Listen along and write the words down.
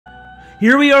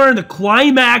here we are in the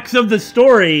climax of the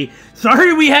story.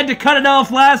 Sorry we had to cut it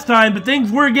off last time, but things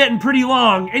were getting pretty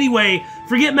long. Anyway,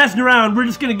 forget messing around. We're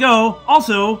just gonna go.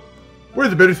 Also, we're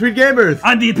the Bittersweet Gamers.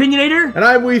 I'm the Opinionator. And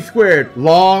I'm We Squared.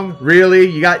 Long? Really?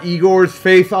 You got Igor's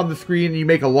face on the screen and you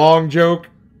make a long joke?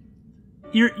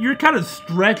 You're kind of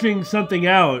stretching something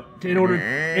out in order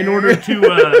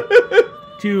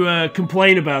to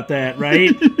complain about that,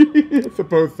 right? I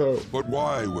suppose so. But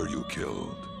why were you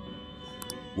killed?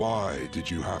 Why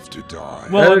did you have to die?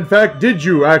 Well, and in fact, did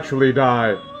you actually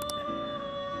die?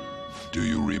 Do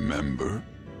you remember?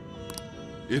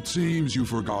 It seems you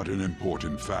forgot an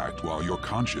important fact while your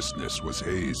consciousness was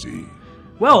hazy.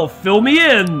 Well, fill me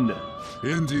in.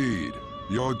 Indeed.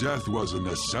 Your death was a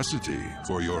necessity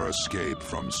for your escape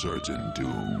from certain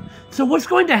doom. So what's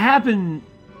going to happen,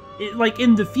 like,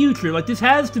 in the future? Like, this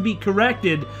has to be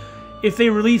corrected if they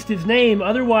released his name.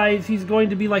 Otherwise, he's going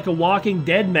to be like a walking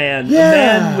dead man. Yeah. A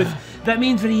man with... That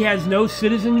means that he has no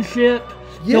citizenship.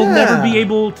 Yeah. He'll never be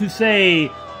able to, say,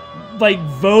 like,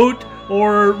 vote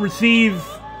or receive...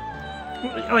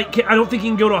 Like, I don't think he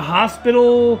can go to a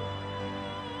hospital...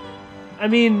 I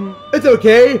mean... It's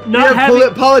okay. We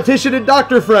have politician and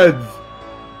doctor friends.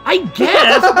 I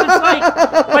guess. But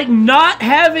it's like not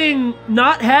having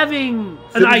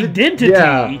an identity.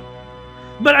 Yeah.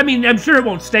 But I mean, I'm sure it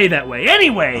won't stay that way.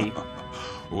 Anyway.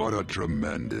 What a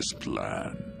tremendous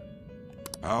plan.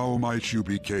 How might you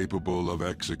be capable of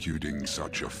executing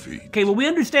such a feat? Okay, well, we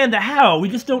understand the how. We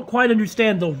just don't quite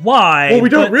understand the why. Well, we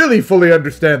don't really fully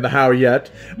understand the how yet.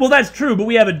 Well, that's true, but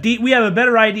we have a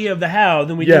better idea of the how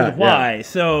than we do the why. Yeah.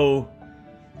 So,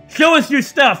 show us your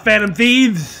stuff, Phantom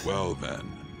Thieves. Well then,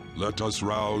 let us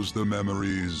rouse the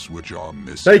memories which are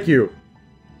missing. Thank you.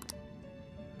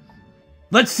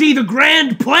 Let's see the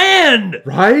grand plan.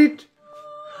 Right?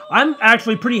 I'm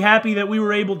actually pretty happy that we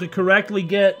were able to correctly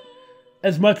get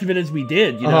as much of it as we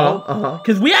did, you know?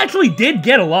 Because we actually did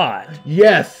get a lot.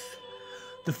 Yes.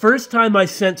 The first time I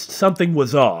sensed something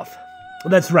was off.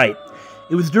 That's right.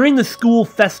 It was during the school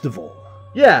festival.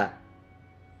 Yeah.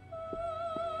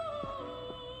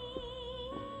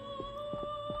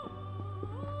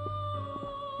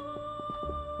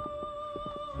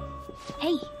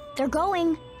 Hey, they're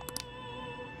going.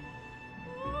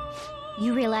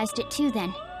 You realized it too,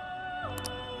 then.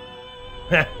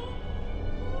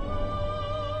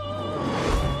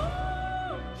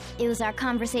 It was our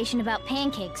conversation about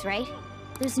pancakes, right?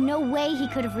 There's no way he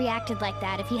could have reacted like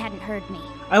that if he hadn't heard me.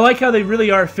 I like how they really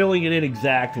are filling it in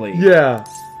exactly. Yeah.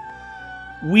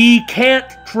 We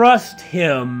can't trust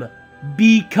him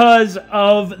because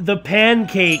of the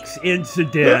pancakes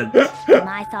incident.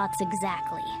 My thoughts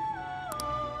exactly.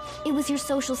 It was your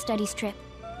social studies trip.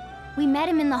 We met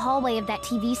him in the hallway of that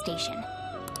TV station.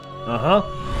 Uh-huh.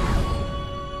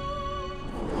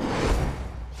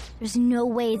 There's no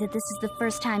way that this is the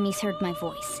first time he's heard my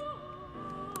voice.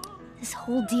 This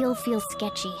whole deal feels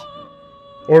sketchy.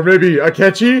 Or maybe a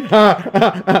catchy?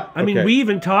 I mean, we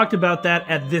even talked about that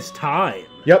at this time.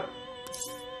 Yep.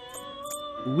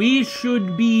 We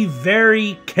should be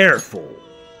very careful.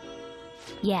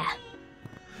 Yeah.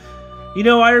 You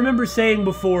know, I remember saying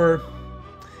before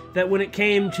that when it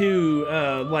came to,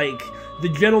 like, the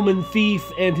gentleman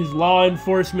thief and his law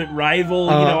enforcement rival,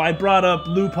 you know, I brought up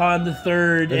Lupin the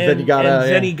Third and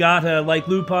Zenigata. Like,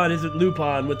 Lupin isn't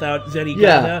Lupin without Zenigata.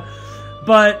 Yeah.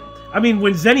 But, I mean,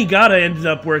 when Zenigata ended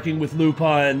up working with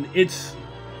Lupin, it's,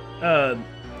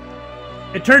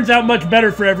 it turns out much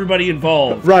better for everybody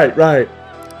involved. Right, right.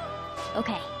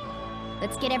 Okay.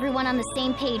 Let's get everyone on the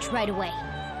same page right away.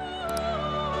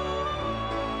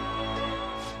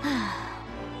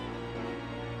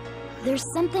 There's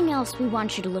something else we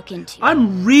want you to look into.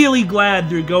 I'm really glad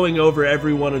they're going over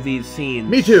every one of these scenes.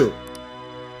 Me too.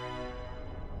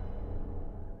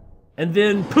 And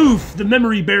then, poof, the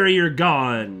memory barrier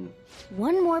gone.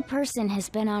 One more person has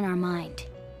been on our mind.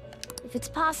 If it's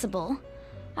possible,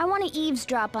 I want to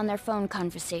eavesdrop on their phone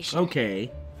conversation.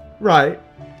 Okay. Right.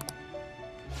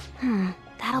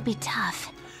 That'll be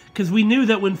tough. Because we knew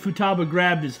that when Futaba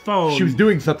grabbed his phone... she was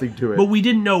doing something to it. But we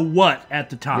didn't know what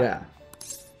at the time. Yeah.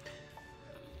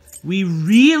 We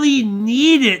really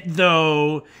need it,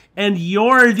 though, and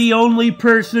you're the only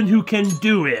person who can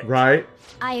do it. Right.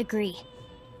 I agree.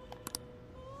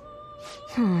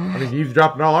 I mean,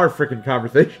 eavesdropping all our freaking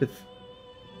conversations.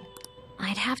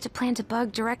 I'd have to plant a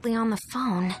bug directly on the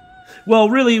phone. Well,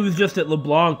 really, it was just that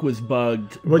LeBlanc was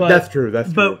bugged. Well, that's true,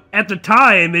 that's true. But at the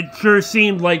time, it sure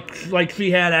seemed like she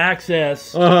had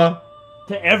access to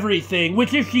everything,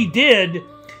 which if she did,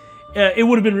 it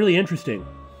would have been really interesting.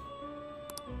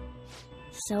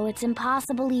 So it's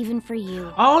impossible even for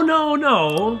you. Oh,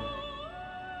 no.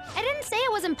 I didn't say it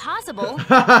it was impossible.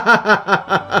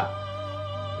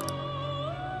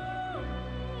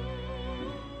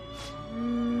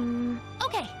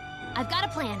 Okay, I've got a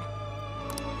plan.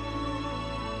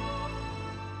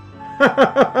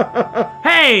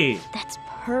 Hey! That's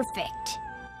perfect.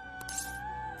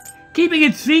 Keeping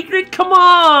it secret? Come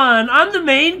on! I'm the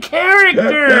main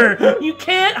character! You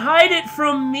can't hide it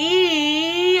from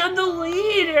me! I'm the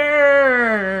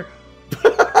leader!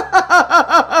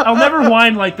 I'll never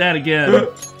whine like that again.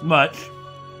 Much.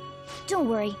 Don't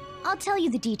worry, I'll tell you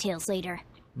the details later.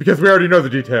 Because we already know the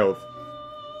details.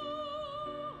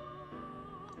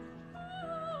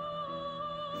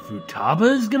 Futaba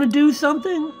is gonna do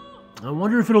something? I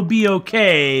wonder if it'll be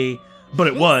okay. But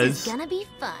it was. This is gonna be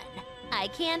fun. I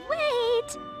can't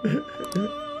wait.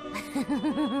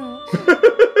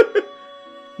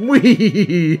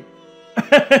 Wee.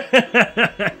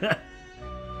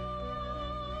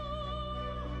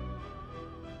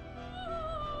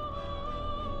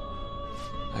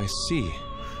 I see.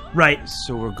 Right.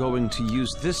 So we're going to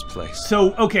use this place.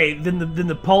 So, okay, then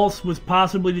the pulse was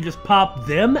possibly to just pop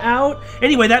them out?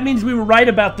 Anyway, that means we were right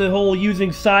about the whole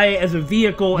using Psy as a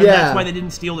vehicle, and that's why they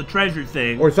didn't steal the treasure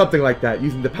thing. Or something like that,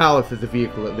 using the palace as a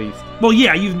vehicle at least. Well,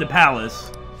 yeah, using the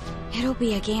palace. It'll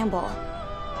be a gamble.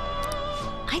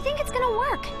 I think it's gonna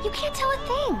work. You can't tell a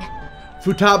thing.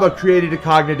 Futaba created a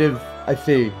cognitive... I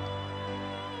see.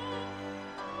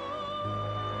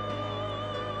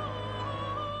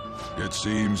 It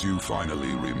seems you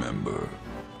finally remember.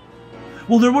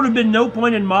 Well, there would have been no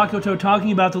point in Makoto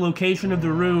talking about the location of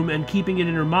the room and keeping it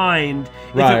in her mind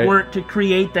if it weren't to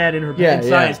create that in her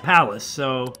Psy's palace,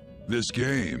 so... This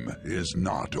game is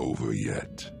not over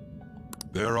yet.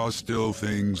 There are still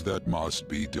things that must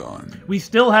be done. We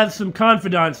still have some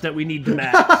confidants that we need to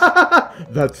match.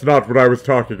 That's not what I was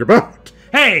talking about.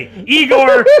 Hey,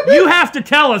 Igor, you have to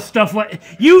tell us stuff like...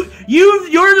 You're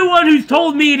the one who's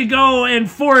told me to go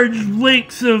and forge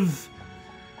links of...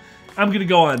 I'm gonna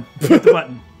go on. Hit the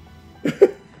button.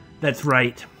 That's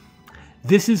right.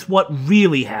 This is what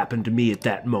really happened to me at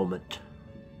that moment.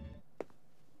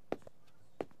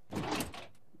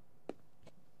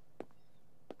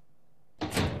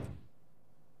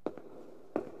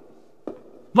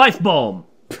 Life balm.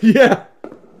 Yeah.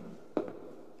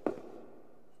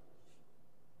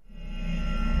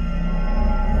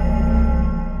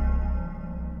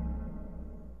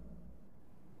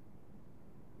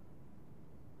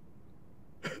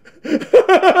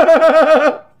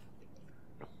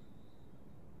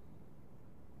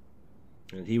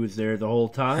 And he was there the whole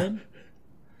time?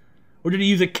 Or did he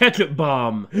use a ketchup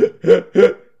bomb?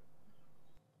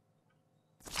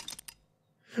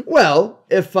 Well,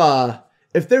 if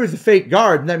there was a fake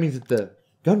guard, then that means that the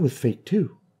gun was fake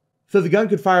too. So the gun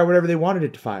could fire whatever they wanted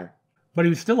it to fire. But he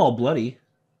was still all bloody.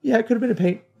 Yeah, it could have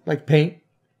been paint.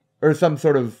 Or some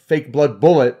sort of fake blood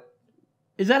bullet.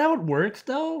 Is that how it works,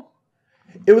 though?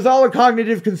 It was all a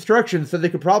cognitive construction, so they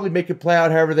could probably make it play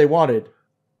out however they wanted.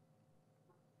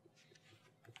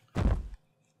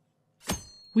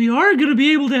 We are going to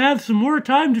be able to have some more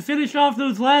time to finish off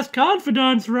those last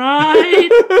confidants, right?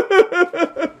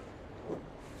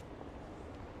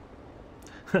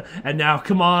 And now,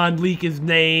 come on, leak his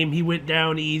name. He went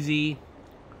down easy.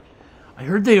 I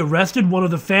heard they arrested one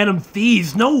of the Phantom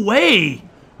Thieves. No way!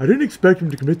 I didn't expect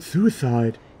him to commit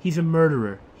suicide. He's a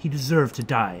murderer. He deserved to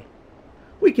die.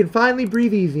 We can finally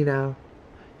breathe easy now.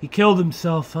 He killed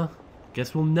himself, huh?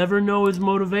 Guess we'll never know his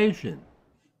motivation.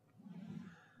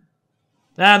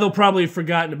 They'll probably have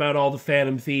forgotten about all the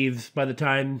Phantom Thieves by the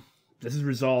time this is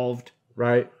resolved.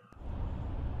 Right.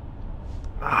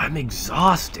 I'm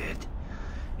exhausted.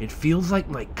 It feels like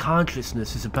my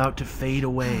consciousness is about to fade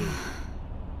away.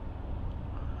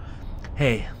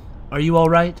 Hey, are you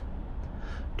alright?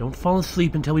 Don't fall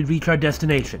asleep until we reach our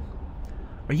destination.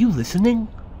 Are you listening?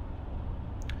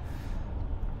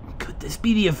 Could this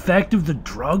be the effect of the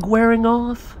drug wearing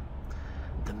off?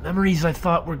 The memories I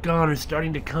thought were gone are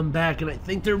starting to come back, and I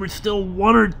think there were still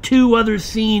one or two other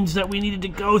scenes that we needed to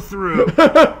go through.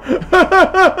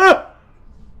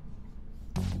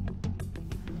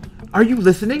 Are you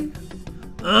listening?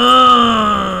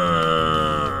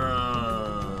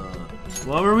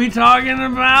 What were we talking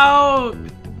about?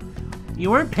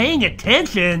 You weren't paying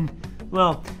attention.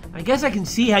 Well, I guess I can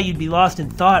see how you'd be lost in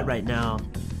thought right now.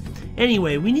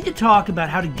 Anyway, we need to talk about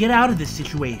how to get out of this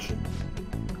situation.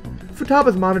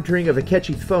 Futaba's monitoring of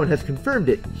Akechi's phone has confirmed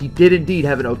it. He did indeed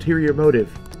have an ulterior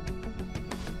motive.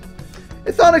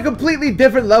 It's on a completely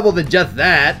different level than just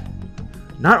that.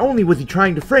 Not only was he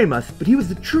trying to frame us, but he was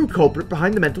the true culprit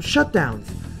behind the mental shutdowns.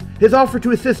 His offer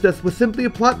to assist us was simply a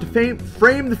plot to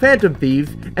frame the Phantom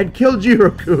Thieves and kill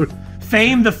Jiro-kun.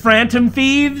 fame, the Phantom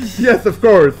Thieves? Yes, of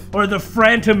course. Or the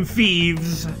Phantom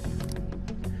Thieves?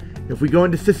 If we go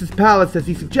into Sis's palace as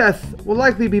he suggests, we'll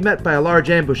likely be met by a large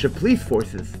ambush of police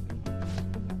forces.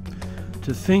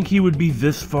 To think he would be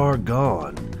this far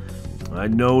gone. I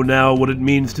know now what it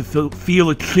means to feel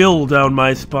a chill down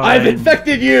my spine. I've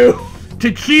infected you! To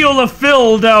chill a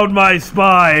fill down my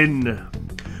spine!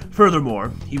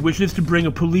 Furthermore, he wishes to bring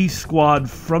a police squad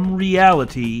from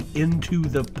reality into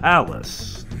the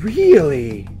palace.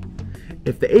 Really?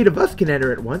 If the 8 of us can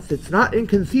enter at once, it's not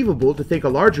inconceivable to think a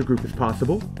larger group is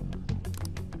possible.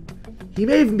 He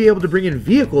may even be able to bring in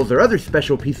vehicles or other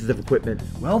special pieces of equipment.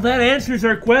 Well, that answers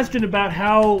our question about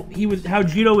how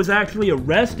Jito was actually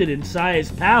arrested in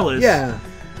Sai's palace. Yeah.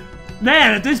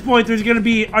 Man, at this point, there's going to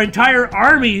be entire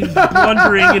armies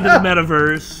blundering into the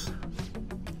metaverse.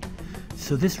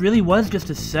 So this really was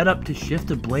just a setup to shift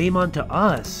the blame onto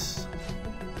us.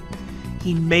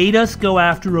 He made us go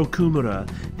after Okumura.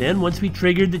 Then, once we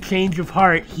triggered the change of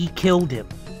heart, he killed him.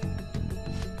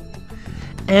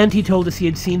 And he told us he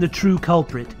had seen the true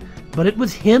culprit, but it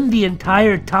was him the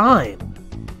entire time.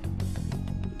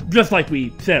 Just like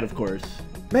we said, of course.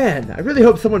 Man, I really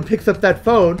hope someone picks up that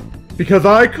phone, because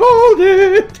I called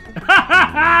it!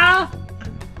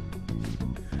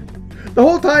 The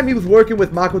whole time he was working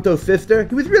with Makoto's sister,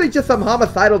 he was really just some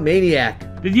homicidal maniac.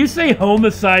 Did you say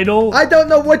homicidal? I don't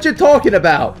know what you're talking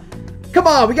about. Come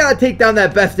on, we gotta take down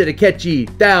that bested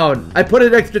Akechi. Down. I put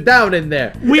an extra down in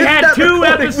there. We had 2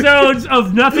 episodes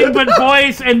of nothing but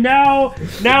voice, and now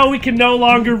we can no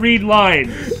longer read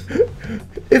lines.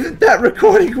 Isn't that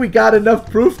recording we got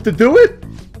enough proof to do it?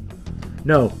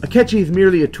 No, Akechi is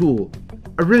merely a tool.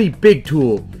 A really big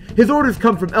tool. His orders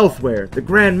come from elsewhere, the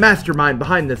grand mastermind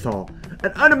behind this all.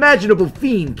 An unimaginable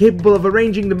fiend capable of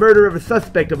arranging the murder of a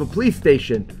suspect of a police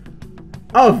station.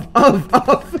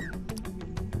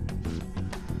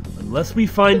 Unless we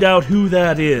find out who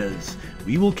that is,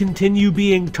 we will continue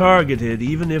being targeted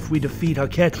even if we defeat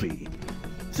Akechi.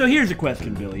 So here's a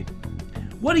question, Billy.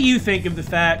 What do you think of the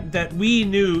fact that we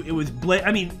knew it was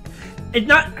let me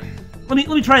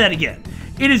try that again.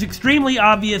 It is extremely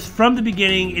obvious from the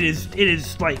beginning, it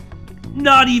is like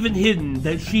not even hidden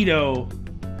that Shido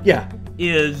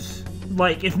is,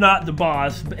 like, if not the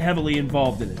boss, but heavily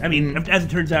involved in it. I mean, as it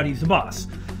turns out, he's the boss.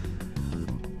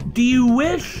 Do you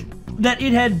wish that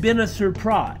it had been a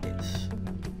surprise?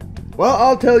 Well,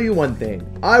 I'll tell you one thing.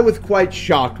 I was quite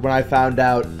shocked when I found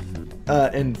out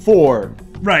in 4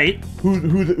 right who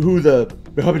the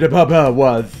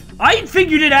was. I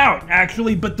figured it out,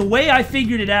 actually, but the way I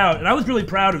figured it out, and I was really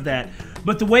proud of that,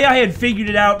 but the way I had figured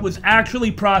it out was actually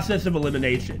process of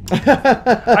elimination.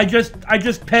 I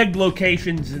just pegged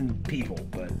locations and people,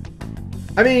 but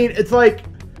I mean, it's like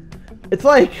if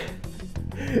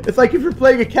you're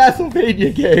playing a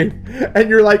Castlevania game and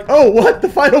you're like, oh, what? The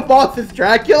final boss is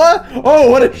Dracula?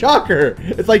 Oh, what a shocker.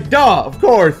 It's like, duh, of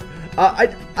course.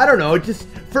 I don't know, just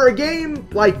for a game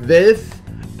like this,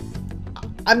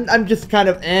 I'm just kind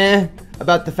of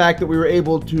about the fact that we were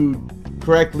able to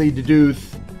correctly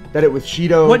deduce that it was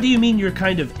Shido. What do you mean you're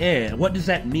kind of What does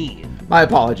that mean? My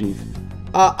apologies.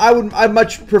 I'd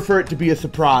much prefer it to be a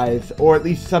surprise, or at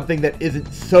least something that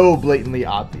isn't so blatantly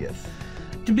obvious.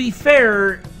 To be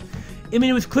fair, I mean,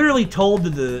 it was clearly told to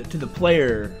the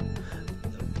player,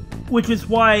 which is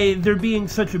why there being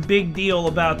such a big deal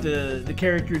about the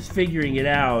characters figuring it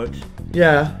out.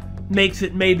 Yeah. Makes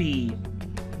it maybe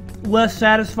less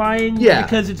satisfying. Yeah.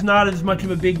 Because it's not as much of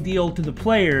a big deal to the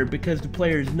player because the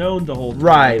player's known the whole time.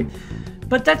 Right.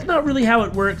 But that's not really how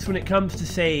it works when it comes to,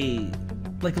 say,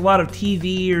 like a lot of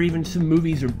TV or even some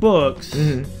movies or books.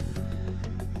 Mm-hmm.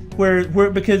 Where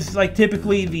because, like,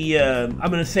 typically the, I'm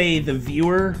going to say the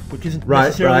viewer, which isn't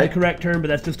necessarily the correct term, but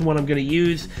that's just the one I'm going to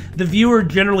use. The viewer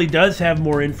generally does have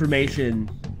more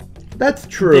information. That's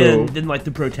true. Than like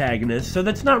the protagonist, so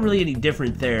that's not really any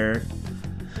different there.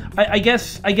 I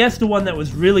guess the one that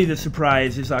was really the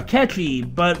surprise is Akechi,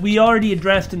 but we already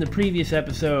addressed in the previous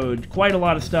episode quite a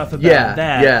lot of stuff about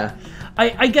that. Yeah.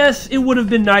 I guess it would have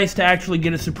been nice to actually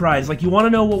get a surprise. Like, you want to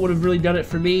know what would have really done it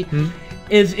for me?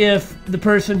 Is if the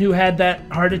person who had that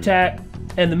heart attack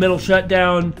and the mental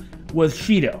shutdown was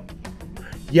Shido.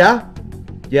 Yeah.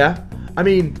 I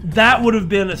mean, that would have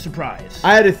been a surprise.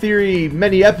 I had a theory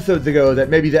many episodes ago that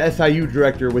maybe the SIU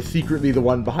director was secretly the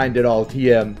one behind it all,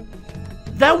 TM.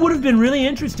 That would have been really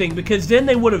interesting, because then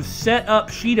they would have set up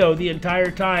Shido the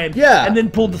entire time. Yeah. And then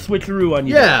pulled the switcheroo on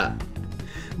you. Yeah.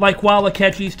 Like, while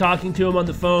Akechi's talking to him on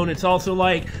the phone, it's also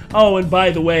like, oh, and by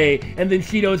the way, and then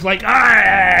Shido's like,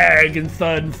 "Argh!" and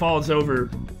thud falls over.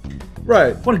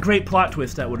 Right. What a great plot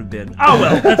twist that would have been. Oh,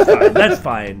 well, that's fine. That's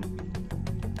fine.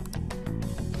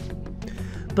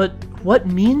 But What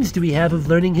means do we have of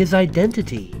learning his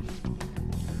identity?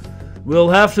 We'll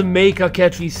have to make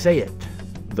Akechi say it.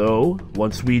 Though,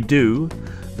 once we do,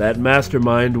 that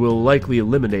mastermind will likely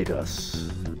eliminate us.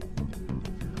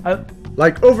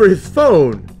 Like over his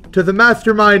phone, to the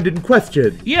mastermind in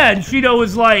question. Yeah, and Shido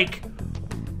was like,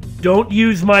 don't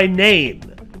use my name.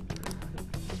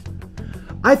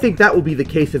 I think that will be the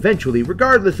case eventually,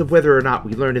 regardless of whether or not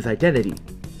we learn his identity.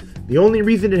 The only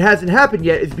reason it hasn't happened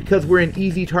yet is because we're an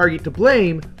easy target to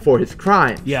blame for his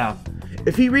crime. Yeah.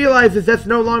 If he realizes that's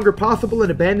no longer possible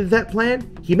and abandons that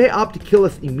plan, he may opt to kill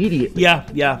us immediately.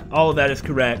 Yeah, all of that is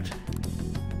correct.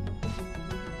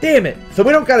 Damn it! So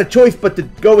we don't got a choice but to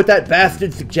go with that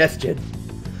bastard suggestion.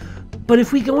 But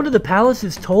if we go into the palace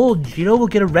as told, Jiro will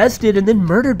get arrested and then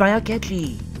murdered by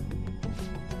Akechi.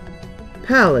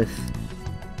 Palace.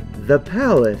 The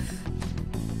palace.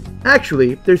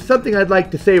 Actually, there's something I'd like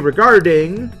to say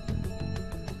regarding...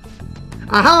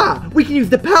 Aha! We can use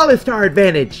the palace to our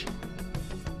advantage!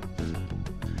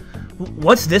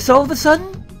 What's this all of a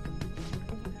sudden?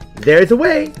 There's a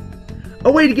way.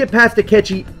 A way to get past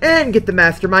Akechi and get the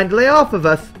mastermind to lay off of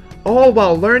us, all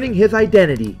while learning his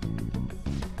identity.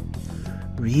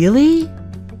 Really?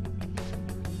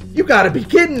 You gotta be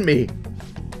kidding me!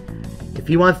 If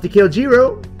he wants to kill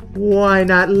Jiro, why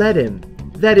not let him?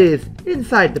 That is,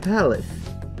 inside the palace.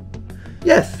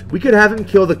 Yes, we could have him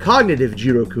kill the cognitive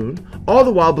Jiro-kun, all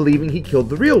the while believing he killed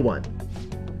the real one.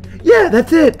 Yeah,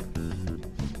 that's it!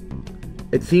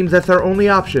 It seems that's our only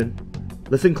option.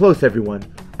 Listen close, everyone.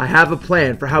 I have a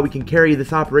plan for how we can carry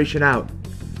this operation out.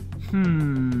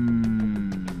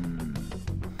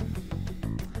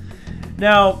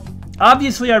 Now,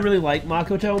 obviously I really like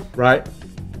Makoto. Right.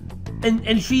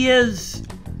 And she is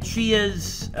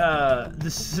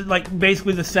like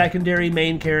basically the secondary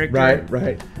main character.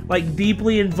 Right. Like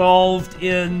deeply involved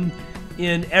in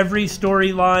every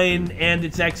storyline and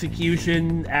its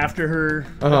execution after her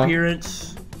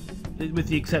appearance, with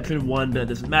the exception of one that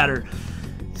doesn't matter.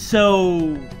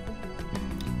 So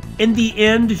in the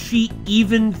end, she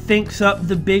even thinks up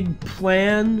the big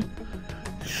plan.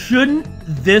 Shouldn't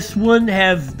this one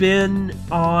have been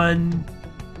on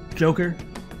Joker?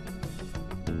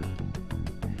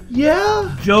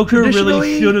 Yeah. Joker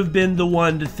really should have been the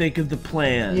one to think of the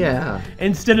plan. Yeah.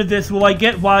 Instead of this, well, I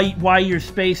get why you're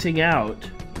spacing out.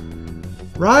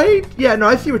 Right? Yeah, no,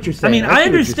 I see what you're saying. I mean, I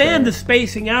understand the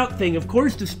spacing out thing. Of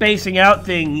course, the spacing out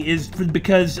thing is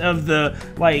because of the,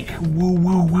 like,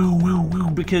 woo,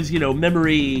 because, you know,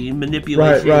 memory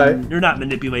manipulation. Right. Or not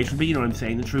manipulation, but you know what I'm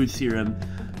saying, the truth serum.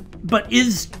 But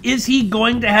is he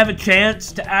going to have a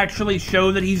chance to actually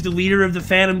show that he's the leader of the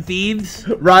Phantom Thieves?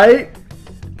 Right?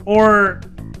 Or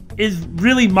is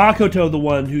really Makoto the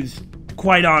one who's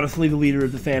quite honestly the leader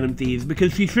of the Phantom Thieves?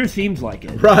 Because she sure seems like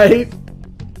it. Right?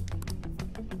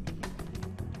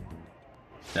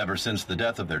 Ever since the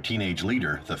death of their teenage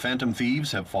leader, the Phantom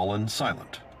Thieves have fallen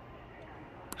silent.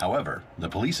 However, the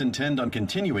police intend on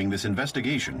continuing this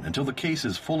investigation until the case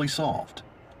is fully solved.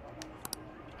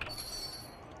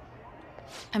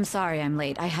 I'm sorry I'm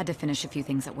late. I had to finish a few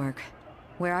things at work.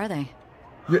 Where are they?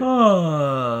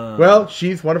 Well,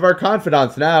 she's one of our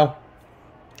confidants now.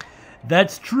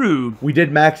 That's true. We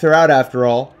did max her out after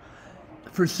all.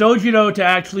 For Sojiro to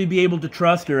actually be able to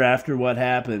trust her after what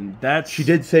happened, She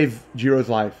did save Jiro's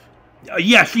life.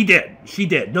 Yeah, she did. She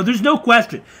did. No, there's no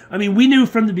question. I mean, we knew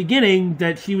from the beginning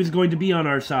that she was going to be on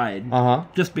our side.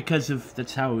 Just because of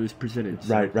that's how it was presented.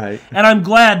 So. Right. And I'm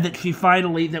glad that she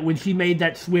finally, that when she made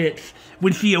that switch,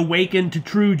 when she awakened to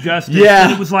true justice,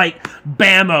 and it was like,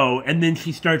 bammo, and then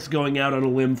she starts going out on a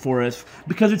limb for us,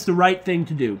 because it's the right thing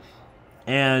to do.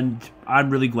 And I'm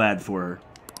really glad for her.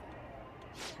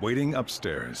 Waiting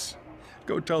upstairs.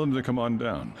 Go tell him to come on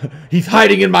down. He's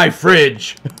hiding in my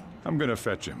fridge. I'm gonna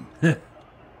fetch him.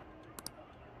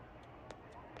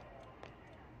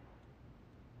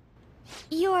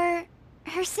 You're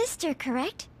her sister,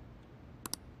 correct?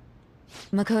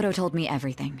 Makoto told me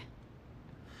everything.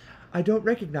 I don't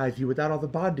recognize you without all the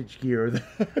bondage gear.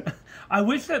 I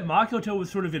wish that Makoto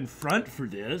was sort of in front for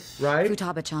this. Right?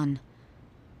 Futaba-chan,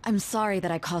 I'm sorry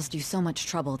that I caused you so much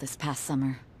trouble this past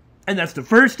summer. And that's the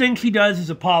first thing she does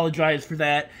is apologize for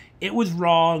that. It was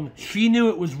wrong. She knew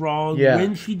it was wrong. Yeah.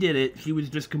 When she did it, she was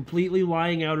just completely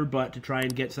lying out her butt to try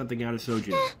and get something out of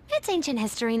Sojin. It's ancient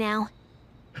history now.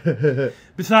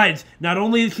 Besides, not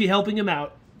only is she helping him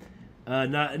out,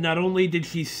 not only did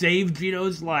she save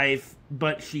Gino's life,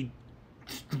 but she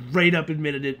straight up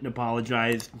admitted it and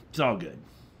apologized. It's all good.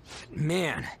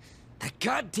 Man, that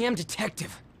goddamn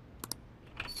detective.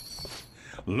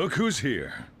 Look who's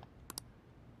here.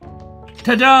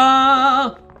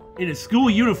 Ta-da! In a school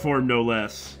uniform, no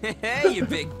less. Hey, you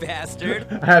big bastard.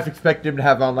 I half expect him to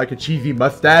have on like a cheesy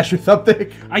mustache or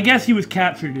something. I guess he was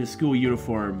captured in a school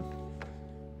uniform.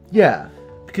 Yeah.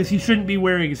 Because he shouldn't be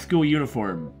wearing a school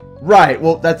uniform. Right,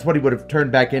 well, that's what he would have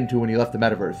turned back into when he left the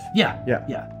metaverse. Yeah.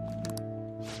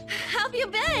 How have you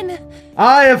been?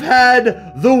 I have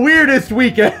had the weirdest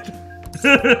weekend.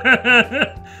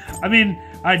 I mean,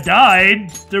 I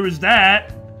died. There was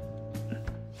that.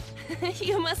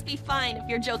 You must be fine if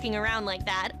you're joking around like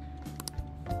that.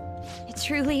 It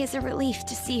truly is a relief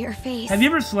to see your face. Have you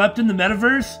ever slept in the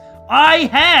metaverse? I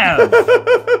have!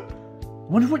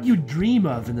 Wonder what you dream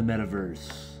of in the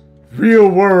metaverse. Real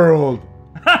world.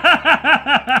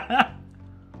 I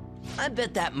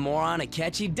bet that moron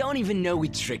Akechi don't even know we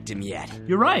tricked him yet.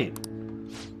 You're right.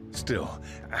 Still,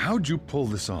 how'd you pull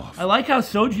this off? I like how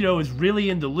Sojiro is really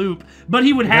in the loop, but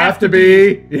he would have to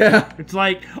be. Yeah. It's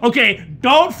like, okay,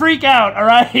 don't freak out, all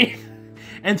right?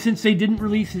 And since they didn't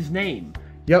release his name.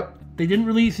 Yep. They didn't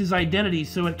release his identity,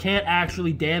 so it can't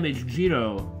actually damage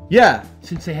Jiro. Yeah.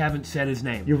 Since they haven't said his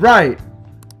name. You're right.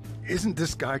 Isn't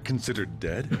this guy considered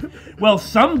dead? Well,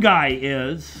 some guy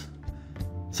is.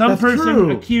 Some That's person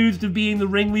true. accused of being the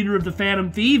ringleader of the Phantom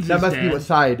Thieves That is must dead. be what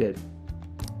Saya did.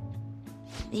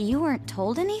 You weren't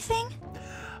told anything?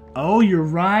 Oh, you're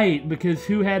right, because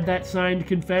who had that signed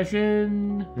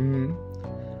confession? Mm-hmm.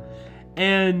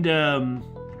 And,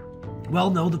 well,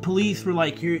 no, the police were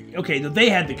like, here, okay, they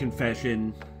had the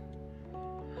confession.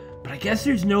 But I guess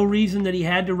there's no reason that he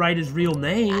had to write his real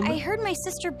name. I heard my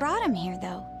sister brought him here,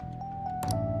 though.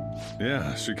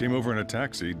 Yeah, she came over in a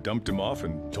taxi, dumped him off,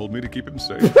 and told me to keep him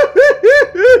safe.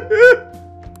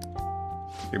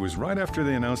 It was right after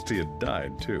they announced he had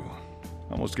died, too.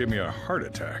 Almost gave me a heart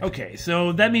attack. Okay,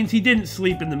 so that means he didn't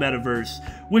sleep in the metaverse,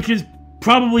 which is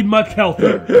probably much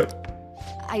healthier.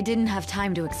 I didn't have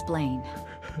time to explain.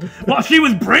 Well, she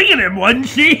was bringing him, wasn't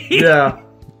she? Yeah.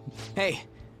 Hey,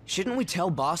 shouldn't we tell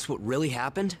boss what really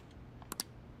happened?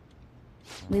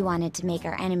 We wanted to make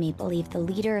our enemy believe the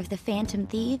leader of the Phantom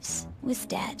Thieves was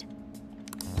dead.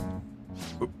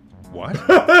 What?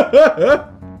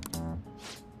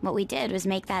 What we did was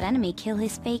make that enemy kill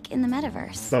his fake in the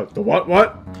metaverse. The what?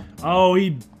 Oh,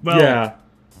 well... Yeah.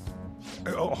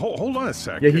 Hold on a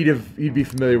sec. Yeah, he'd be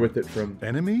familiar with it from...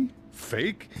 Enemy?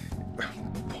 Fake?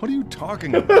 What are you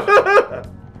talking about?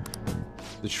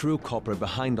 The true culprit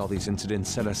behind all these incidents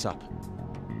set us up.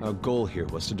 Our goal here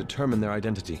was to determine their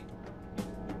identity.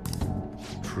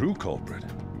 True culprit?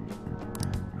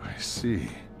 I see.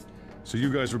 So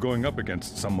you guys were going up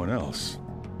against someone else?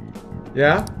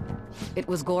 Yeah? It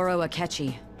was Goro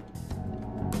Akechi.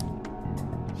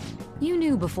 You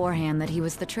knew beforehand that he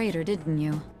was the traitor, didn't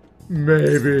you?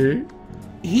 Maybe.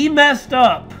 He messed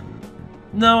up.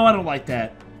 No, I don't like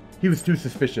that. He was too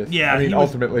suspicious. Yeah, I mean,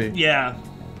 ultimately. Yeah.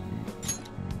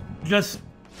 Just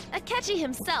Akechi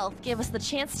himself gave us the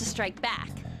chance to strike back.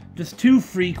 Just too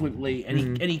frequently,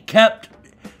 and he kept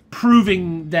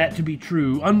proving that to be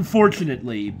true,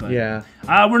 unfortunately, but... Yeah.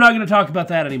 We're not going to talk about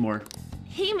that anymore.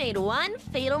 He made one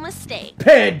fatal mistake.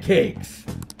 Pancakes!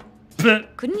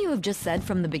 Couldn't you have just said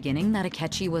from the beginning that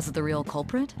Akechi was the real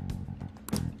culprit?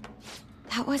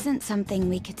 That wasn't something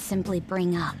we could simply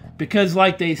bring up. Because,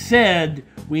 like they said,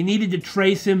 we needed to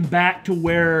trace him back to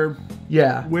where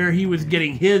he was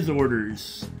getting his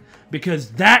orders.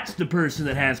 Because that's the person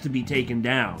that has to be taken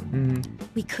down.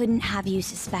 We couldn't have you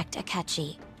suspect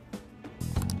Akechi.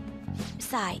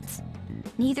 Besides,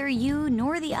 neither you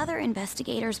nor the other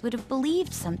investigators would have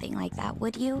believed something like that,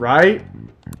 would you? Right?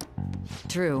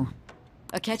 True.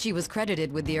 Akechi was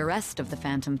credited with the arrest of the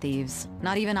Phantom Thieves.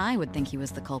 Not even I would think he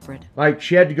was the culprit. Like,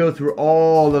 she had to go through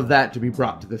all of that to be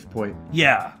brought to this point.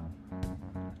 Yeah.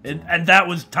 And that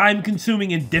was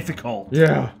time-consuming and difficult.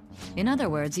 Yeah. In other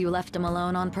words, you left him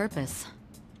alone on purpose.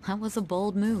 That was a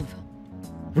bold move.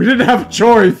 We didn't have a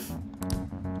choice.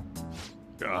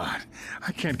 God,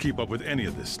 I can't keep up with any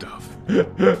of this stuff.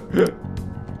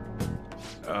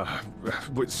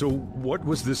 So what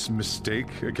was this mistake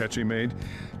Akechi made?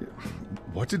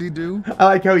 What did he do? I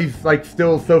like how he's, like,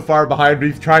 still so far behind, but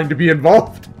he's trying to be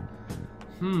involved.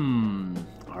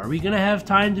 Are we gonna have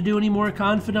time to do any more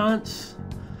confidants?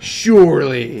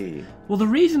 Surely. Well, the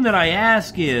reason that I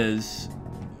ask is...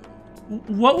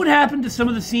 what would happen to some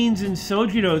of the scenes in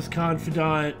Sojiro's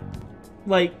Confidant,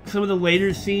 like some of the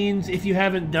later scenes, if you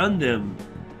haven't done them?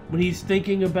 When he's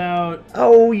thinking about...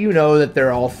 Oh, you know that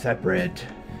they're all separate.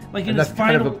 Like and in that's his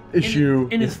final kind of an issue.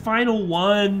 In his final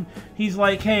one, he's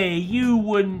like, hey, you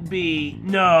wouldn't be...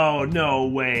 No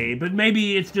way. But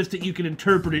maybe it's just that you can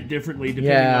interpret it differently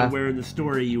depending on where in the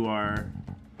story you are.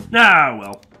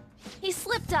 Well. He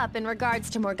slipped up in regards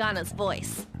to Morgana's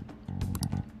voice.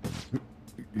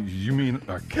 You mean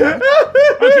a cat?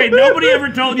 Okay, nobody ever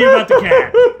told you about the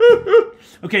cat.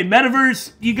 Okay,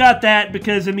 Metaverse, you got that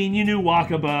because, I mean, you knew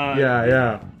Wakaba.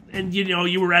 Yeah. And, you know,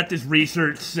 you were at this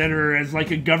research center as,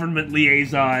 like, a government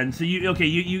liaison. So,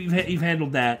 you've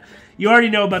handled that. You already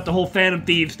know about the whole Phantom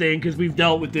Thieves thing because we've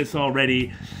dealt with this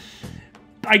already.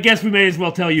 I guess we may as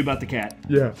well tell you about the cat.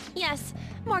 Yeah. Yes,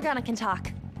 Morgana can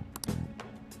talk.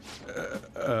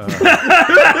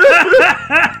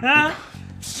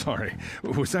 Sorry,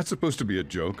 was that supposed to be a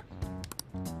joke?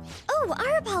 Oh,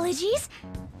 our apologies.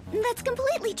 That's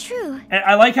completely true. And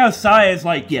I like how Sai is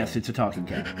like, yes, it's a talking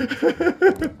cat.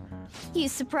 You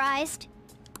surprised?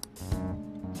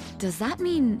 Does that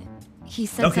mean he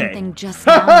said Okay. something just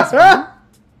now as well?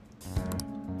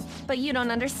 But you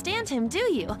don't understand him, do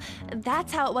you?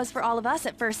 That's how it was for all of us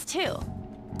at first, too.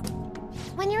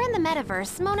 When you're in the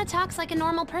metaverse, Mona talks like a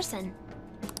normal person.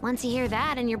 Once you hear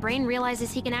that and your brain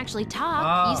realizes he can actually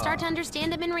talk, you start to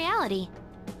understand him in reality.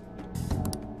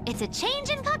 It's a change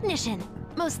in cognition,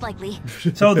 most likely.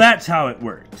 So that's how it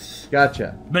works.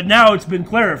 Gotcha. But now it's been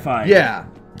clarified. Yeah.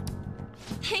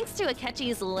 Thanks to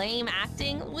Akechi's lame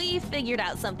acting, we figured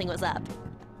out something was up.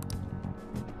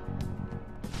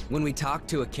 When we talked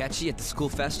to Akechi at the school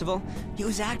festival, he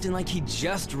was acting like he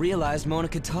just realized Mona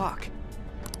could talk.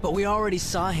 But we already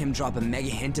saw him drop a mega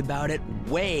hint about it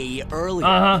way earlier.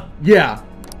 Uh-huh. Yeah.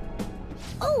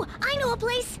 Oh, I know a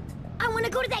place. I want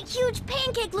to go to that huge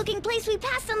pancake-looking place we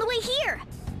passed on the way here.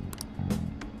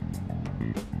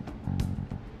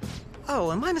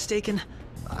 Oh, am I mistaken?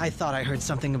 I thought I heard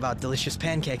something about delicious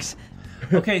pancakes.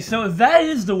 Okay, so if that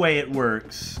is the way it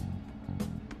works,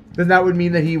 Then that would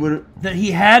mean that he would... that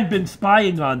he had been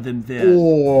spying on them then.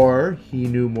 Or he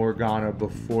knew Morgana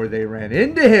before they ran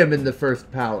into him in the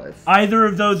first palace. Either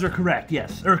of those are correct,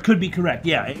 yes. Or could be correct,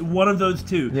 yeah. One of those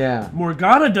two. Yeah.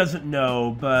 Morgana doesn't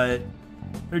know, but...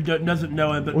 Or doesn't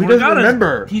know him, but Well, he doesn't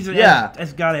remember. He's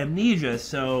has got amnesia,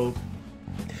 so...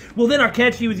 Well, then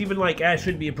Akechi was even like, ah, it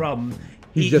shouldn't be a problem.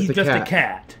 He's just a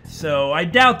cat. So I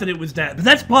doubt that it was that. But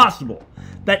that's possible.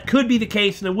 That could be the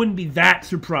case, and I wouldn't be that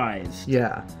surprised.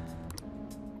 Yeah.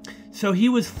 So he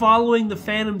was following the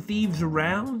Phantom Thieves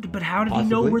around? But how did he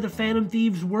know Possibly. where the Phantom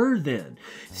Thieves were then?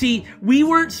 See, we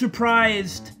weren't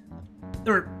surprised...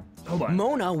 Or, hold on.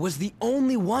 Mona was the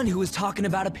only one who was talking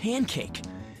about a pancake.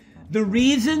 The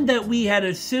reason that we had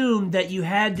assumed that you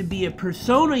had to be a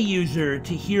Persona user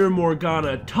to hear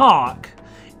Morgana talk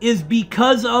is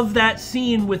because of that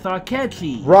scene with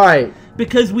Akechi. Right.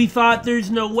 Because we thought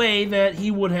there's no way that he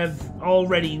would have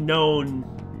already known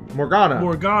Morgana.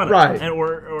 Right.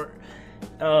 And,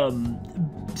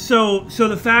 So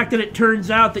the fact that it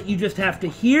turns out that you just have to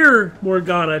hear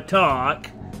Morgana talk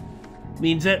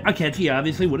means that Akechi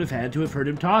obviously would have had to have heard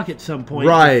him talk at some point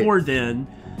before then.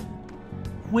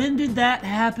 When did that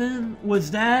happen?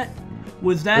 Was that it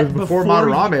was before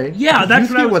Madarame. Yeah, that's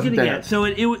what I was wasn't getting there.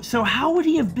 at. So how would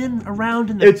he have been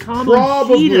around in the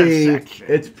Kamoshida section?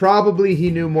 It's probably he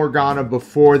knew Morgana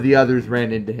before the others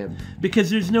ran into him. Because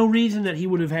there's no reason that he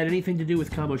would have had anything to do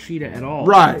with Kamoshida at all.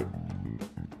 Right.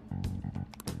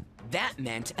 That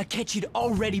meant Akechi'd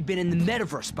already been in the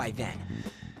metaverse by then.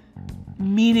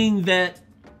 Meaning that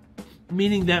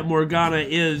Morgana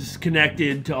is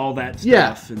connected to all that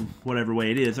stuff Yeah. in whatever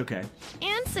way it is. Okay.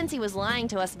 And since he was lying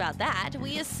to us about that,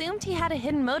 we assumed he had a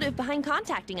hidden motive behind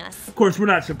contacting us. Of course, we're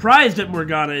not surprised that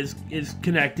Morgana is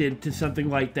connected to something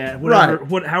like that,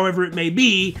 however it may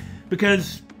be,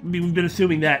 because we've been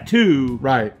assuming that too.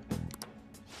 Right.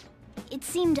 It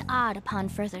seemed odd upon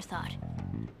further thought.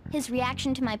 His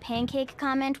reaction to my pancake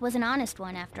comment was an honest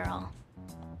one, after all.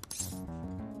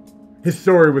 His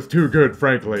story was too good,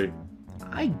 frankly.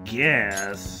 I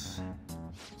guess.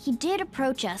 He did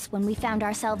approach us when we found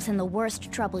ourselves in the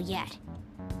worst trouble yet.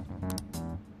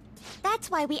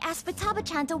 That's why we asked for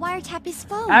Taba-chan to wiretap his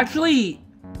phone. Actually,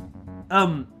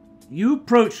 you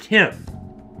approached him.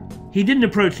 He didn't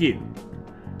approach you.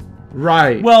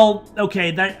 Right. Well,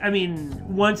 okay,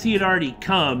 once he had already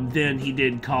come, then he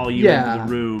did call you into the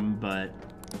room, but...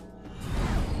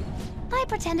 I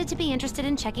pretended to be interested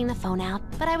in checking the phone out,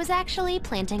 but I was actually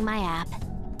planting my app.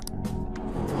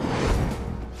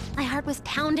 My heart was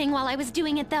pounding while I was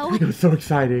doing it, though. It was so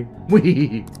exciting.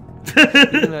 Even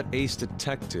that ace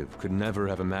detective could never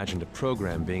have imagined a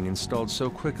program being installed so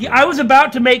quickly. Yeah, I was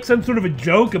about to make some sort of a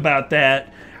joke about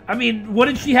that. I mean, what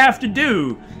did she have to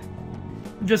do?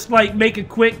 Just, like, make a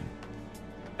quick...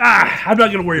 I'm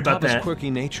not going to worry about that. Taba's quirky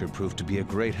nature proved to be a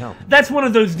great help. That's one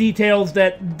of those details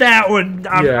that one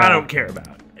I don't care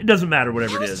about. It doesn't matter,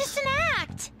 whatever it is. It was just an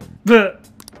act!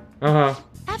 Uh-huh.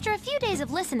 After a few days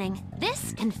of listening,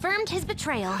 this confirmed his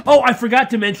betrayal. Oh, I forgot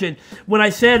to mention, when I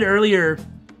said earlier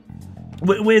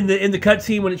When in the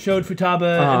cutscene when it showed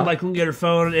Futaba and like looking at her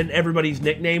phone and everybody's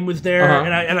nickname was there,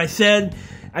 and I said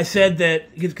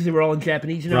that because they were all in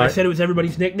Japanese, I said it was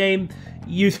everybody's nickname.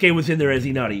 Yusuke was in there as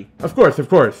Inari. Of course.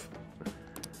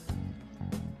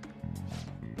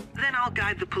 Then I'll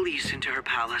guide the police into her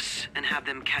palace and have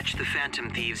them catch the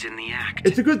Phantom Thieves in the act.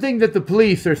 It's a good thing that the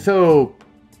police are so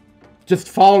just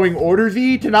following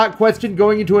orders-y to not question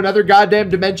going into another goddamn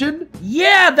dimension.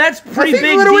 Yeah, that's pretty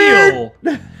big deal.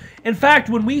 Weird. In fact,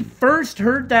 when we first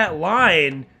heard that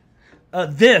line,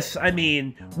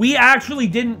 we actually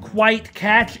didn't quite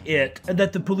catch it,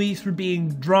 that the police were being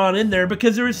drawn in there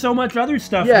because there was so much other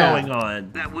stuff going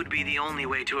on. That would be the only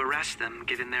way to arrest them,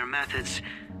 given their methods.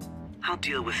 I'll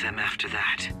deal with them after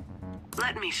that.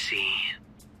 Let me see.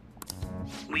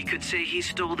 We could say he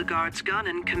stole the guard's gun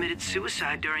and committed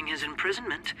suicide during his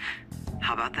imprisonment.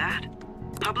 How about that?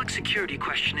 Public security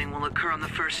questioning will occur on the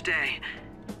first day.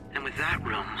 And with that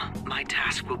room, my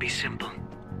task will be simple.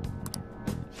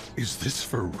 Is this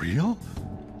for real?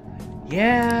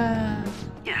 Yeah.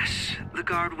 Yes, the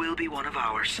guard will be one of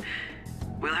ours.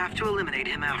 We'll have to eliminate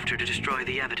him after to destroy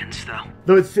the evidence, though.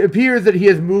 Though it appears that he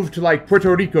has moved to, like,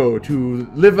 Puerto Rico to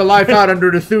live a life out under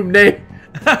an assumed name.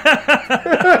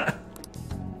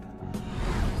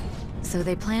 So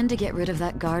they plan to get rid of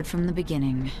that guard from the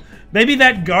beginning. Maybe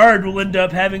that guard will end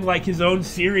up having, like, his own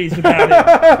series about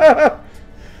it.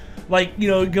 Like,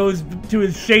 it goes to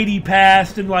his shady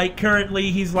past, and, like, currently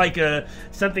he's, like,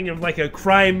 something of, like, a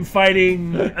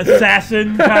crime-fighting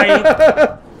assassin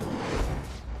type.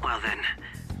 Well, then,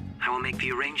 I will make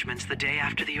the arrangements the day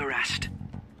after the arrest.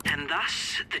 And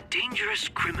thus, the dangerous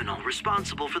criminal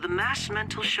responsible for the mass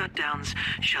mental shutdowns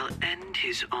shall end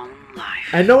his own life.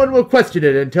 And no one will question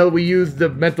it until we use the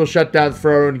mental shutdowns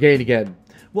for our own gain again.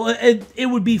 Well, it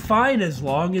would be fine as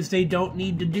long as they don't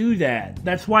need to do that.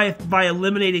 That's why by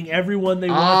eliminating everyone they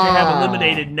want to have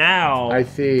eliminated now. I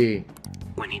see.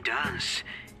 When he does,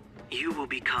 you will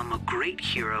become a great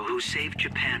hero who saved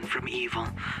Japan from evil.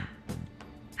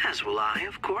 As will I,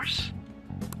 of course.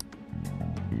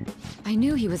 I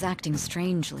knew he was acting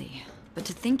strangely, but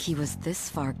to think he was this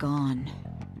far gone.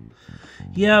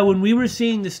 Yeah, when we were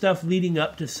seeing the stuff leading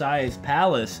up to Saya's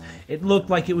palace, it looked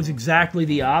like it was exactly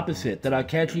the opposite. That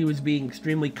Akechi was being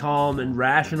extremely calm and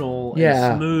rational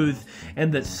and smooth,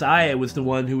 and that Saya was the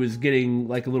one who was getting,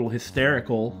 like, a little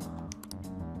hysterical.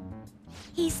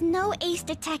 He's no ace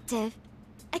detective.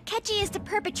 Akechi is the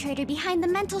perpetrator behind the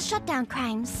mental shutdown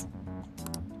crimes.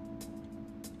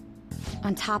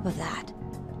 On top of that,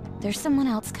 there's someone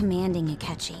else commanding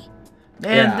Akechi.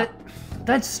 Man,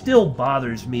 that still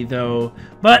bothers me, though.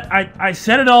 But I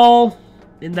said it all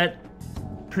in that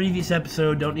previous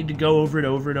episode. Don't need to go over it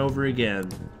over and over again.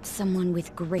 Someone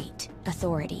with great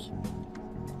authority.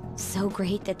 So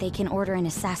great that they can order an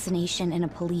assassination in a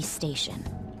police station.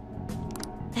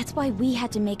 That's why we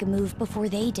had to make a move before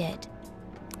they did.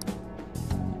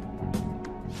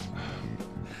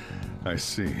 I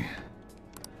see.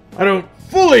 I don't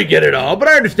fully get it all, but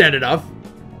I understand enough.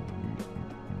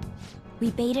 We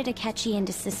baited Akechi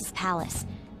into Sis's palace,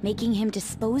 making him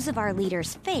dispose of our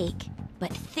leader's fake,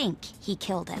 but think he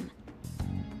killed him.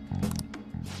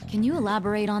 Can you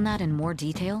elaborate on that in more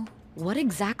detail? What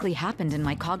exactly happened in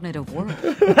my cognitive world?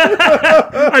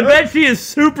 I bet she is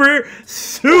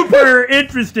super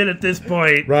interested at this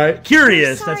point. Right?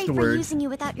 Curious, Sorry that's the for word. using you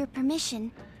without your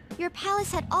permission. Your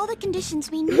palace had all the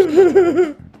conditions we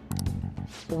needed.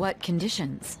 What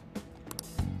conditions?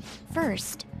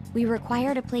 First, we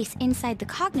required a place inside the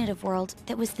cognitive world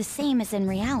that was the same as in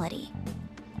reality.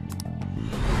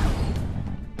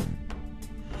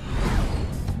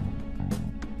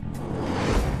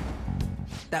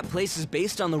 That place is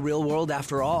based on the real world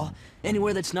after all.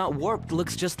 Anywhere that's not warped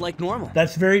looks just like normal.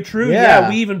 That's very true. Yeah,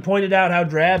 we even pointed out how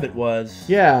drab it was.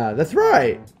 Yeah, that's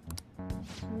right.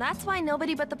 That's why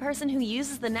nobody but the person who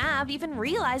uses the nav even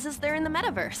realizes they're in the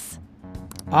metaverse.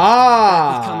 With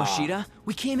Ah! Kamoshida,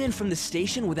 we came in from the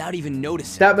station without even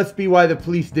noticing. That must be why the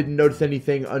police didn't notice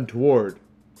anything untoward.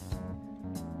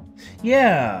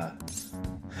 Yeah.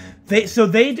 So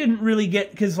they didn't really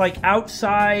get, because like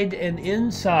outside and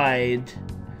inside,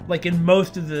 like in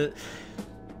most of the...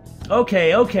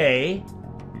 Okay.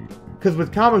 Because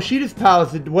with Kamoshida's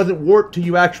palace, it wasn't warped till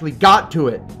you actually got to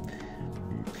it.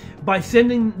 By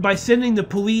sending the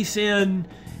police in,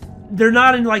 they're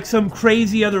not in like some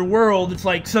crazy other world. It's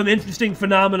like some interesting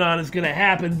phenomenon is going to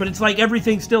happen, but it's like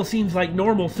everything still seems like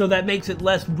normal, so that makes it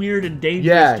less weird and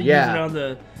dangerous to use it on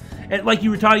the... And like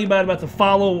you were talking about the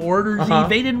follow orders,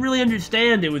 they didn't really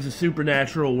understand it was a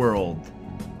supernatural world.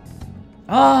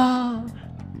 How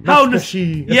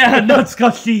Natsukashi.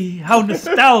 Natsukashi. How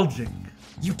nostalgic.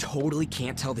 You totally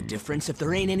can't tell the difference if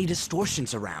there ain't any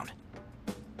distortions around.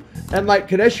 And like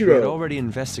We had Kaneshiro. already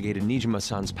investigated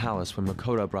Nijima-san's palace when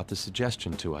Makoto brought the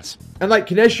suggestion to us. And like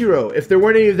Kaneshiro, if there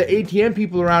weren't any of the ATM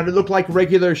people around, it looked like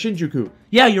regular Shinjuku.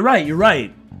 Yeah, you're right, you're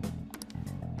right.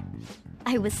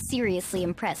 I was seriously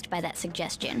impressed by that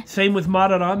suggestion. Same with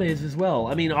Madarame's as well.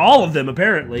 I mean, all of them,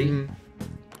 apparently.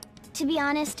 To be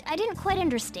honest, I didn't quite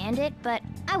understand it, but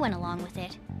I went along with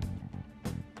it.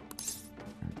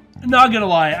 Not gonna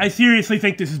lie, I seriously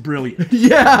think this is brilliant.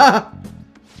 Yeah!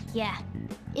 Yeah,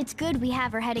 it's good we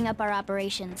have her heading up our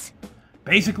operations.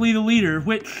 Basically the leader,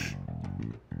 which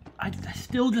I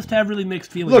still just have really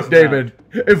mixed feelings Look, about. David,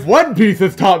 if One Piece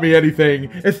has taught me anything,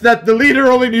 it's that the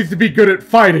leader only needs to be good at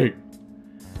fighting.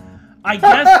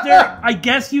 I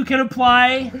guess you can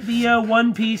apply the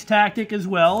One Piece tactic as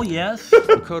well, yes.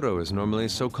 Makoto is normally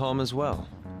so calm as well.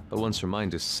 But once her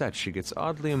mind is set, she gets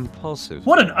oddly impulsive.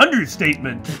 What an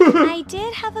understatement! I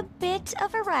did have a bit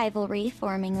of a rivalry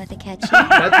forming with Akechi.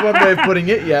 That's one way of putting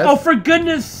it, yes. Oh, for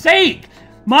goodness sake!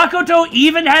 Makoto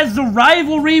even has the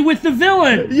rivalry with the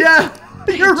villain! Yeah,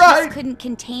 you're I right! just couldn't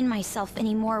contain myself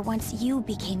anymore once you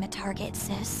became a target,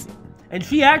 sis. And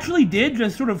she actually did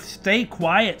just sort of stay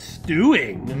quiet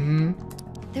stewing.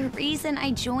 The reason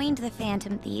I joined the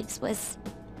Phantom Thieves was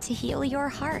to heal your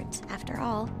heart, after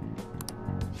all.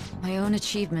 My own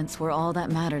achievements were all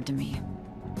that mattered to me.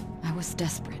 I was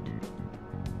desperate.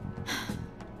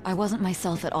 I wasn't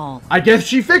myself at all. I guess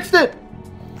she fixed it!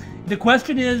 The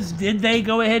question is, did they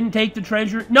go ahead and take the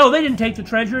treasure? No, they didn't take the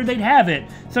treasure, they'd have it.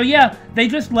 So yeah, they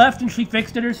just left and she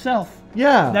fixed it herself.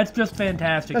 Yeah. That's just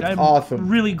fantastic. That's I'm awesome.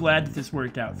 really glad that this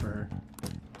worked out for her.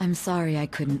 I'm sorry I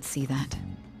couldn't see that.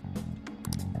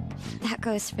 That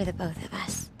goes for the both of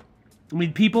us. I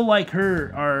mean, people like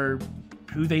her are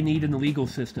who they need in the legal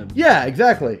system. Yeah,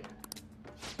 exactly.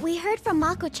 We heard from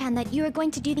Mako-chan that you were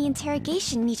going to do the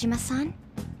interrogation, Nijima-san.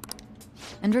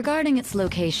 And regarding its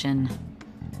location,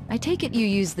 I take it you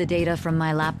used the data from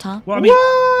my laptop? Well, I mean,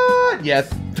 what?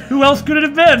 Yes. Who else could it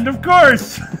have been? Of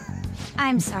course!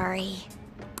 I'm sorry.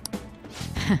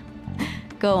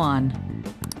 Go on.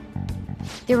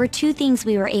 There were two things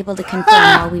we were able to confirm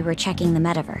while we were checking the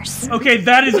metaverse. Okay,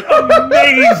 that is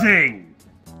amazing!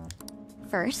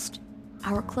 First,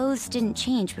 our clothes didn't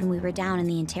change when we were down in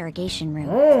the interrogation room.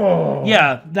 Oh.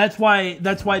 Yeah, that's why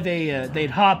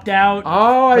they'd hopped out.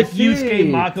 Oh, I like see. Yusuke,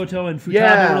 Makoto, and Futaba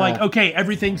Yeah. were like, okay,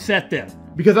 everything's set then.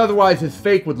 Because otherwise his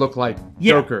fake would look like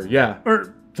Joker, yeah.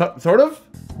 Or sort of?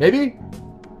 Maybe?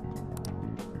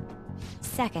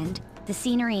 Second, the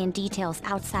scenery and details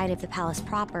outside of the palace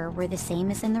proper were the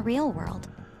same as in the real world.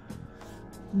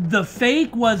 the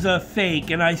fake was a fake,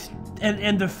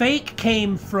 and the fake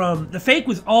came from the fake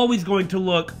was always going to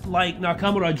look like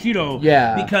Nakamura Jiro.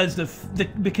 Yeah. Because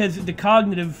the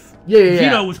cognitive Yeah.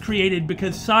 Jiro was created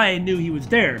because Sai knew he was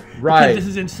there. Right. Because this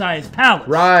is in Sai's palace.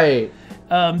 Right.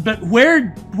 But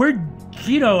where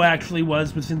Jiro actually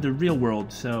was in the real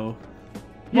world, so.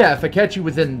 Yeah, if Akechi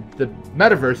was in the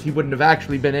metaverse, he wouldn't have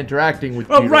actually been interacting with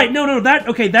Oh Jiro. right, no,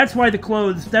 that's why the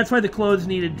clothes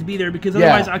needed to be there, because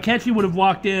otherwise Akechi would have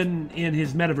walked in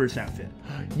his metaverse outfit.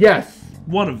 Yes.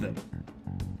 One of them.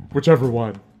 Whichever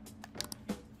one.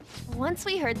 Once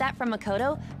we heard that from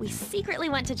Makoto, we secretly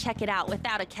went to check it out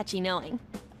without Akechi knowing.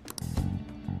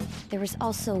 There was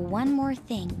also one more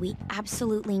thing we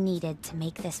absolutely needed to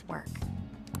make this work.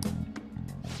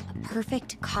 A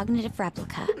perfect cognitive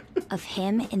replica of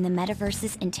him in the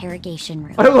metaverse's interrogation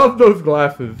room. I love those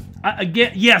glasses.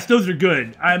 Yes, those are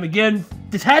good.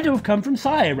 This had to have come from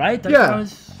Sai, right?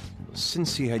 That's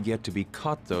Since he had yet to be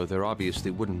caught, though, there obviously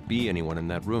wouldn't be anyone in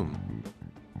that room.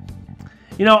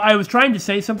 You know, I was trying to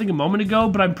say something a moment ago,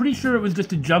 but I'm pretty sure it was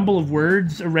just a jumble of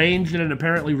words arranged in an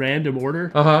apparently random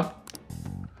order. Uh-huh.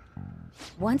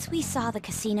 Once we saw the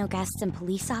casino guests and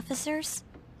police officers,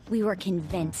 we were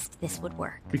convinced this would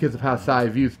work. Because of how Sai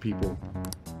views people.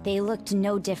 They looked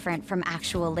no different from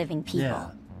actual living people.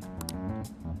 Yeah.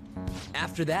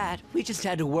 After that, we just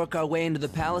had to work our way into the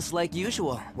palace like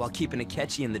usual, while keeping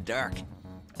Akechi in the dark.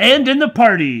 And in the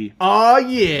party. Oh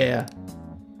yeah.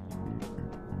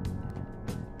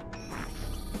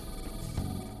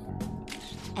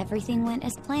 Everything went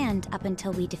as planned up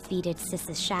until we defeated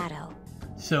Sis's shadow.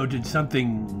 So did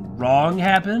something wrong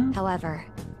happen? However,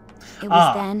 it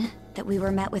was then that we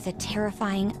were met with a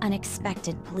terrifying,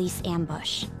 unexpected police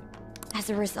ambush. As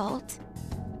a result,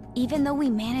 even though we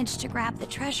managed to grab the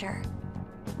treasure,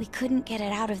 we couldn't get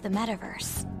it out of the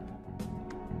metaverse.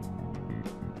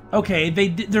 Okay,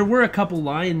 there were a couple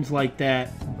lines like that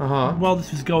while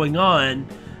this was going on,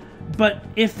 but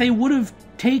if they would have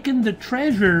taken the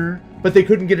treasure... But they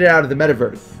couldn't get it out of the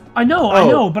metaverse. I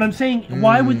know, but I'm saying,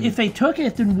 why would, if they took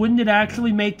it, then wouldn't it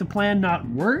actually make the plan not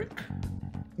work?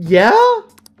 Yeah?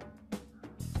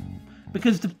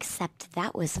 Because Except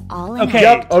that was all in Okay.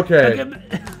 Yep, okay.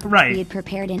 Right. We had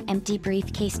prepared an empty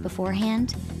briefcase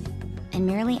beforehand and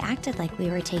merely acted like we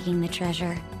were taking the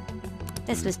treasure.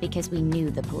 This was because we knew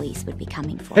the police would be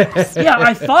coming for us. Yeah,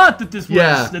 I thought that this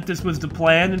was the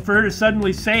plan, and for her to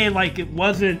suddenly say like it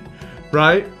wasn't,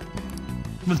 right?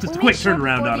 Was just a We quick showed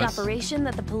turnaround before on the us. operation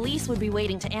that the police would be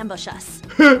waiting to ambush us.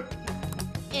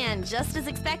 And just as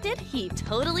expected, he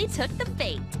totally took the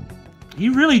bait. He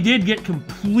really did get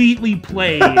completely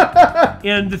played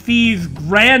in the thieves'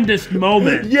 grandest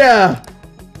moment. Yeah.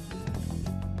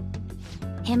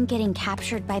 Him getting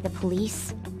captured by the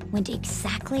police went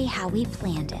exactly how we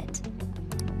planned it.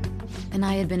 And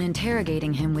I had been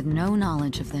interrogating him with no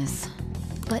knowledge of this.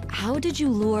 But how did you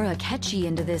lure Akechi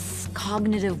into this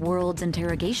cognitive world's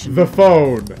interrogation? The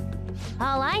phone.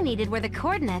 All I needed were the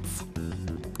coordinates.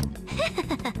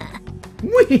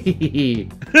 Wee.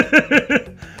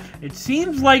 It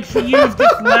seems like she used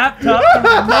this laptop to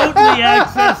remotely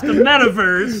access the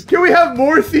metaverse. Can we have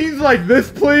more scenes like this,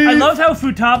 please? I love how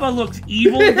Futaba looks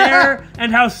evil there,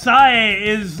 and how Sae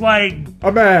is like...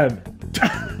 a man.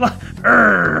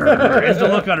 Is the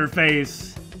look on her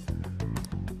face.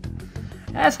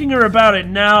 Asking her about it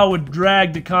now would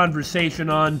drag the conversation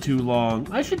on too long.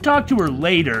 I should talk to her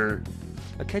later.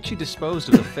 Akechi disposed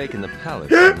of the fake in the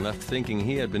palace and left thinking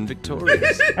he had been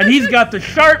victorious. And he's got the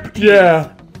sharp teeth.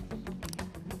 Yeah.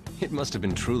 It must have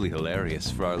been truly hilarious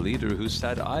for our leader who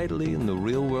sat idly in the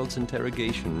real world's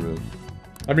interrogation room.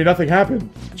 I mean, nothing happened.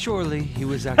 Surely he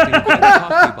was acting quite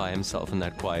cocky by himself in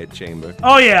that quiet chamber.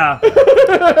 Oh, yeah.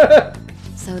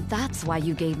 So that's why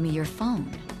you gave me your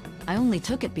phone. I only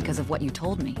took it because of what you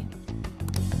told me.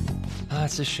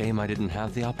 It's a shame I didn't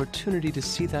have the opportunity to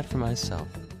see that for myself.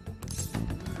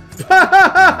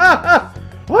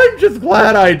 I'm just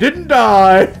glad I didn't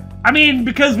die. I mean,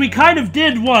 because we kind of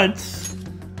did once.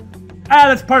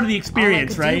 That's part of the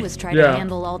experience, all I could right? do was try to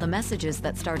handle all the messages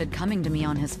that started coming to me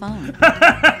on his phone.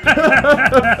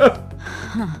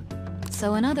 Huh.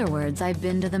 So in other words, I've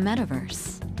been to the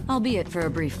metaverse, albeit for a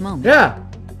brief moment. Yeah.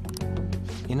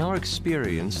 In our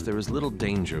experience, there is little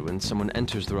danger when someone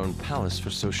enters their own palace for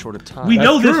so short a time. We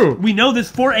know this. We know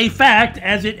this for a fact,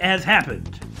 as it has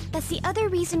happened. That's the other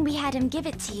reason we had him give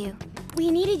it to you. We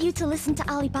needed you to listen to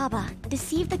Alibaba,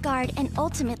 deceive the guard, and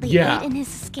ultimately aid in his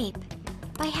escape.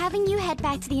 By having you head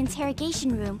back to the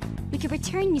interrogation room, we could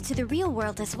return you to the real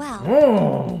world as well.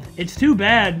 Oh, it's too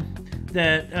bad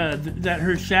that that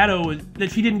her shadow,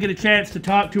 that she didn't get a chance to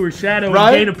talk to her shadow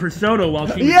and gain a persona while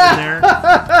she was in there.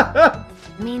 I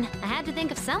mean, I had to think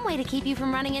of some way to keep you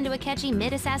from running into Akechi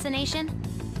mid-assassination.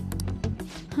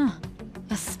 Huh.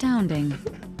 Astounding.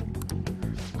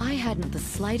 I hadn't the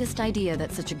slightest idea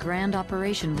that such a grand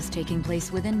operation was taking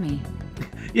place within me.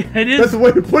 Yeah, it is. That's the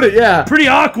way to put it, yeah. Pretty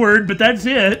awkward, but that's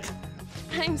it.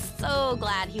 I'm so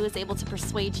glad he was able to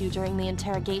persuade you during the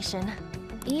interrogation.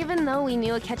 Even though we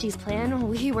knew Akechi's plan,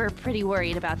 we were pretty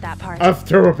worried about that part. Us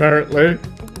too, apparently.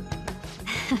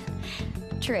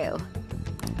 True.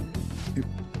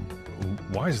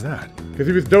 Why is that? Because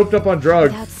he was doped up on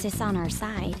drugs. Without Sis on our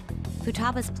side,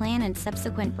 Futaba's plan and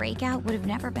subsequent breakout would have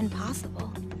never been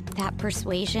possible. That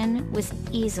persuasion was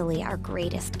easily our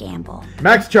greatest gamble.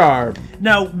 Max charm.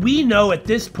 Now, we know at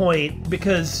this point,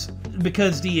 because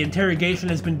the interrogation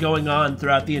has been going on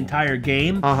throughout the entire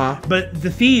game, but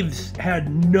the thieves had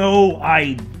no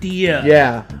idea.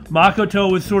 Yeah.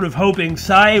 Makoto was sort of hoping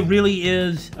Sae really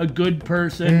is a good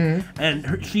person,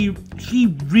 and she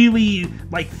really,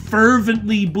 like,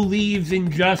 fervently believes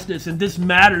in justice, and this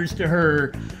matters to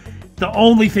her. The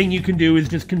only thing you can do is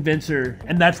just convince her,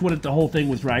 and that's what the whole thing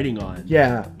was riding on.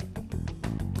 Yeah.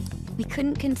 We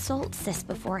couldn't consult Sis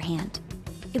beforehand.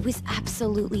 It was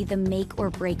absolutely the make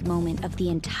or break moment of the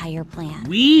entire plan.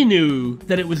 We knew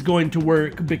that it was going to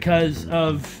work because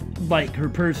of, like, her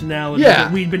personality. Yeah.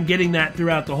 But we'd been getting that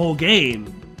throughout the whole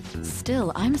game.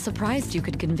 Still, I'm surprised you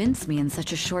could convince me in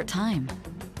such a short time.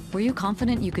 Were you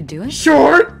confident you could do it?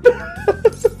 Short?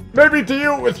 Maybe to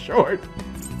you it was short.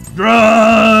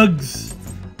 Drugs!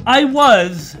 I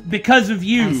was, because of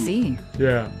you. I see.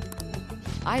 Yeah.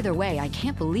 Either way, I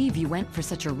can't believe you went for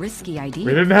such a risky idea.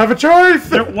 We didn't have a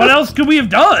choice! What else could we have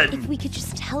done? If we could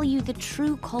just tell you the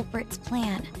true culprit's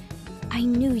plan, I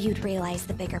knew you'd realize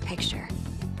the bigger picture.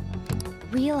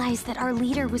 Realize that our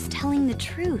leader was telling the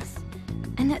truth,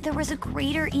 and that there was a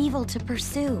greater evil to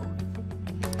pursue.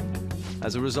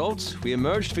 As a result, we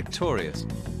emerged victorious.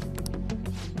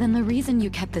 Then the reason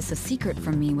you kept this a secret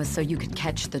from me was so you could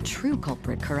catch the true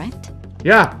culprit, correct?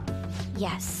 Yeah.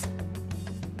 Yes.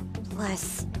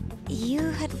 Plus, You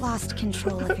had lost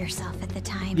control of yourself at the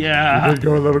time. Yeah. You did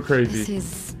go a little crazy. This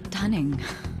is stunning.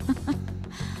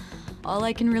 All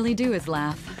I can really do is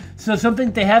laugh. So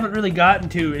something they haven't really gotten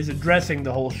to is addressing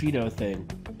the whole Shido thing.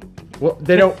 Well,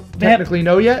 they don't technically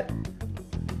know yet?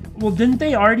 Well, didn't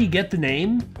they already get the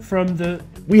name from the...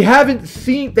 We haven't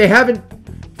seen... They haven't...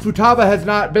 Futaba has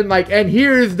not been like, and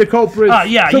here's the culprit.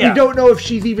 Yeah, so yeah. we don't know if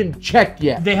she's even checked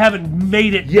yet. They haven't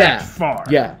made it that far.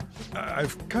 Yeah.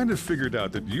 I've kind of figured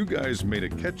out that you guys made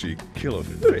Akechi kill a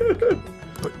fake.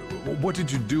 But what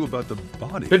did you do about the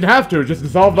body? Didn't have to. It just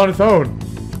dissolved on its own.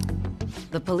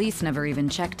 The police never even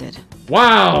checked it.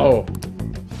 Wow.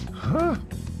 Huh?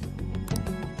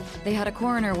 They had a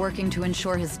coroner working to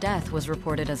ensure his death was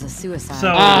reported as a suicide.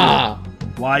 So,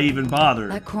 why even bother?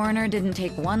 That coroner didn't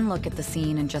take one look at the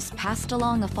scene and just passed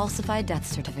along a falsified death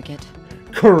certificate.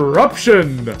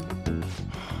 Corruption!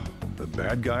 The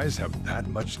bad guys have that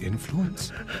much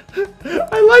influence? I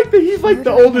like that he's like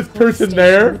the oldest person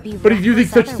there, but he's using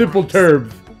such simple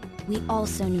terms. We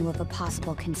also knew of a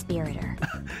possible conspirator.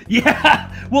 Yeah,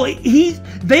 well,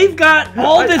 they've got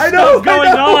all this stuff going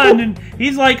on, and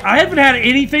he's like, I haven't had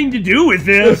anything to do with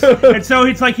this, and so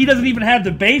it's like he doesn't even have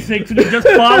the basics, and he's just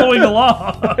following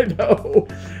along. I know.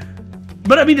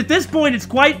 But I mean, at this point, it's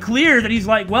quite clear that he's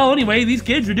like, well, anyway, these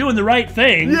kids are doing the right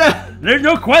thing. Yeah. There's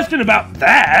no question about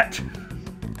that.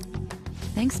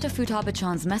 Thanks to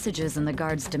Futaba-chan's messages and the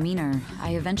guard's demeanor,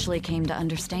 I eventually came to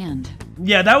understand.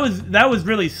 Yeah, that was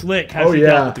really slick how she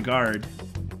dealt with the guard.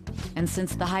 And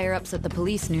since the higher-ups at the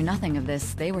police knew nothing of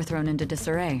this, they were thrown into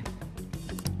disarray.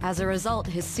 As a result,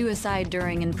 his suicide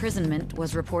during imprisonment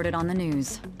was reported on the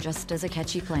news, just as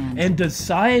Akechi planned. And does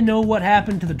Saya know what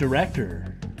happened to the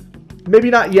director?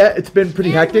 Maybe not yet. It's been pretty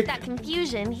hectic. With that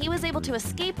confusion, he was able to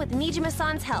escape with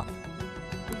Nijima-san's help.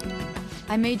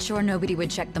 I made sure nobody would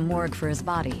check the morgue for his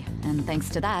body, and thanks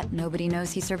to that, nobody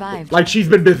knows he survived. Like she's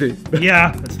been busy.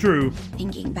 Yeah, that's true.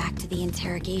 Thinking back to the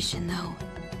interrogation, though,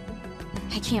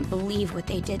 I can't believe what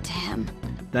they did to him.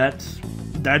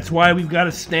 That's why we've got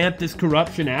to stamp this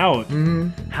corruption out.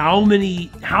 Mm-hmm. How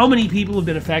many people have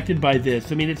been affected by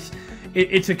this? I mean,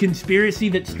 it's a conspiracy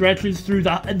that stretches through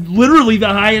literally the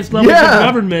highest levels of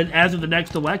government as of the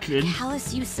next election.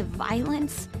 Callous use of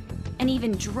violence and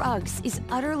even drugs is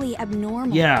utterly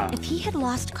abnormal. Yeah. If he had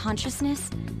lost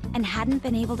consciousness and hadn't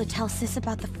been able to tell Sis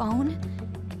about the phone,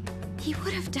 he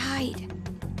would have died.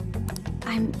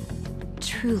 I'm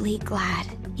truly glad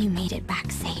you made it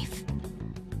back safe.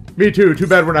 Me too. Too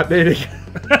bad we're not dating.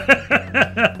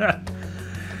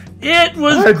 It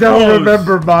was I don't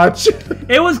remember much.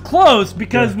 It was close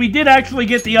because we did actually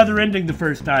get the other ending the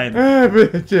first time.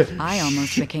 I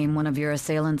almost became one of your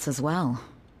assailants as well.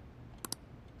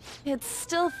 It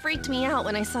still freaked me out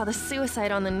when I saw the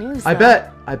suicide on the news. I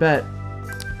bet.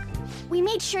 We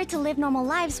made sure to live normal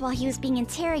lives while he was being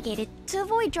interrogated to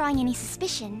avoid drawing any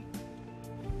suspicion.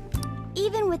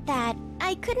 Even with that,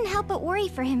 I couldn't help but worry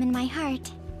for him in my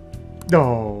heart.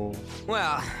 No.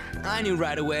 Well, I knew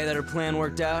right away that her plan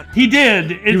worked out. He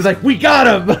did. He was like, we got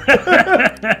him!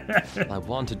 I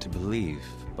wanted to believe,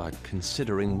 but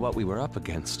considering what we were up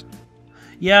against.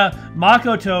 Yeah,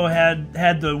 Makoto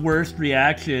had the worst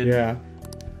reaction. Yeah.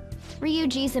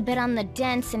 Ryuji's a bit on the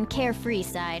dense and carefree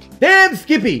side. Damn,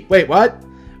 Skippy! Wait, what?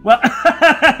 Well,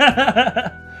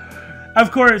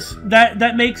 of course,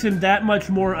 that makes him that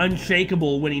much more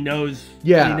unshakable when he knows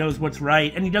what's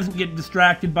right, and he doesn't get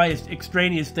distracted by his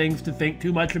extraneous things to think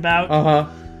too much about.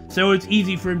 So it's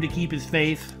easy for him to keep his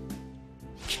faith.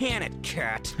 Can it,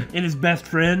 cat? In his best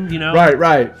friend, you know?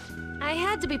 Right. I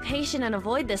had to be patient and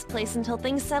avoid this place until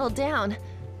things settled down.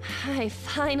 I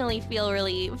finally feel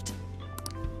relieved.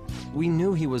 We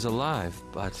knew he was alive,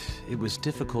 but it was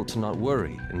difficult to not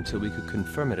worry until we could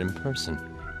confirm it in person.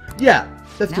 Yeah,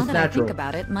 that's now just that natural. I think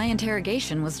about it, my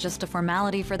interrogation was just a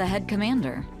formality for the head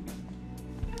commander.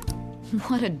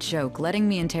 What a joke, letting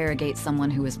me interrogate someone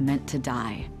who was meant to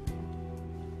die.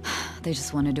 They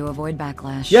just wanted to avoid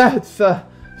backlash. Yeah, it's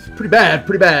pretty bad.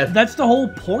 That's the whole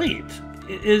point,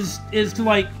 is to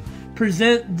like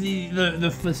present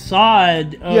the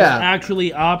facade of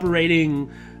actually operating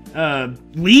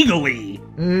legally.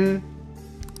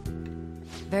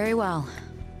 Very well.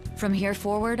 From here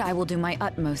forward, I will do my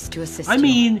utmost to assist you. I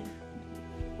mean,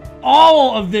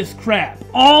 all of this crap,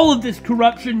 all of this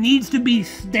corruption needs to be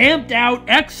stamped out,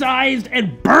 excised,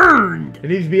 and burned. It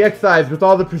needs to be excised with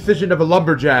all the precision of a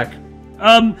lumberjack.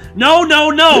 No.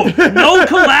 No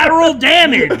collateral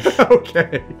damage.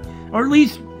 Okay. Or at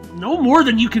least no more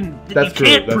than you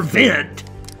can't prevent.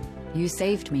 You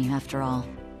saved me, after all.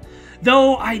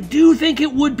 Though I do think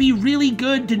it would be really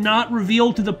good to not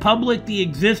reveal to the public the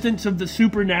existence of the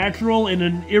supernatural in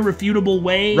an irrefutable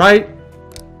way. Right?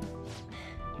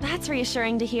 That's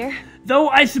reassuring to hear. Though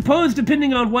I suppose,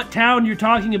 depending on what town you're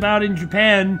talking about in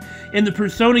Japan, in the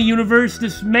Persona universe,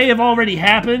 this may have already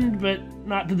happened, but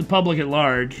not to the public at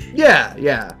large. Yeah,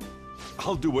 yeah.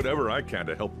 I'll do whatever I can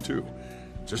to help too.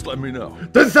 Just let me know.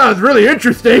 This sounds really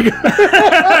interesting.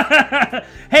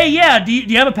 Hey, yeah, do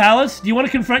you have a palace? Do you want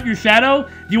to confront your shadow?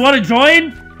 Do you want to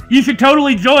join? You should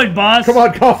totally join, boss. Come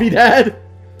on, Coffee Dad.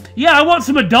 Yeah, I want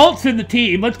some adults in the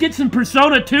team. Let's get some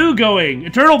Persona 2 going.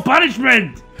 Eternal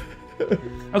Punishment.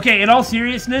 Okay, in all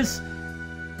seriousness,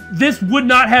 this would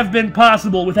not have been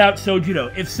possible without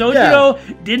Sojiro. If Sojiro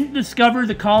didn't discover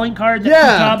the calling card that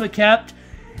Futaba kept,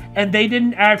 and they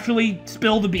didn't actually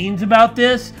spill the beans about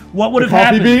this, what would have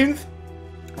happened? Coffee beans?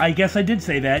 I guess I did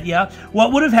say that, yeah.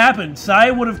 What would have happened?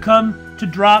 Sai would have come to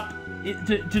drop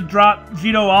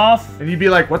Jito off. And he'd be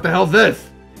like, what the hell's this?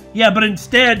 Yeah, but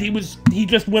instead he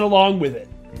just went along with it.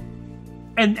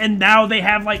 And now they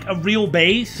have like a real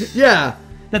base. Yeah.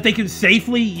 That they can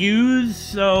safely use,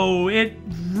 so it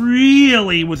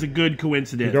really was a good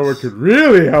coincidence. You know what could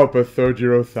really help us,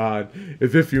 Sojiro-san,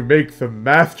 is if you make some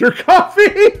master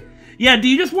coffee? Yeah, do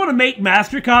you just want to make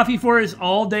master coffee for us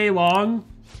all day long?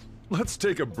 Let's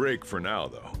take a break for now,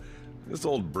 though. This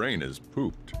old brain is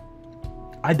pooped.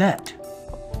 I bet.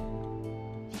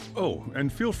 Oh, and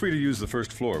feel free to use the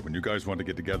first floor when you guys want to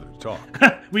get together to talk.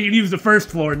 We can use the first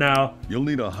floor now. You'll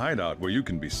need a hideout where you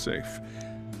can be safe.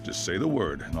 Just say the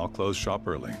word, and I'll close shop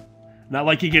early. Not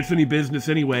like he gets any business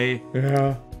anyway.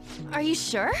 Yeah. Are you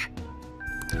sure?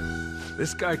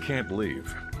 This guy can't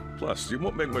leave. Plus, you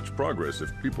won't make much progress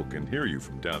if people can hear you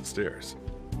from downstairs.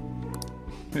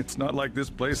 It's not like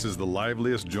this place is the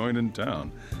liveliest joint in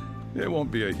town. It won't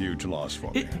be a huge loss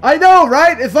for me. I know,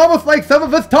 right? It's almost like some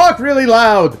of us talk really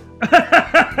loud.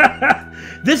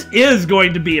 This is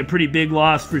going to be a pretty big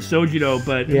loss for Sojiro,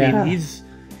 but I mean,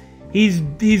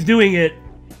 he's doing it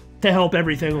to help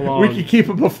everything along. We can keep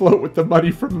him afloat with the money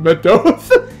from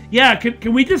Mementos. Yeah,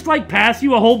 can we just, like, pass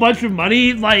you a whole bunch of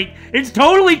money? Like, it's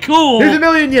totally cool. Here's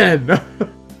 1,000,000 yen.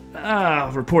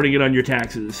 Reporting it on your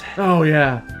taxes. Oh,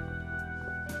 yeah.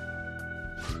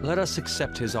 Let us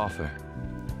accept his offer.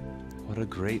 What a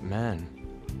great man.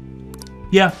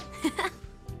 Yeah.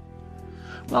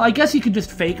 Well, I guess you could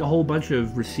just fake a whole bunch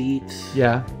of receipts.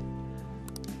 Yeah.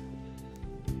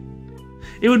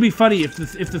 It would be funny if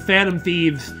the Phantom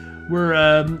Thieves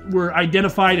were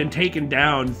identified and taken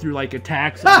down through like a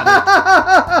tax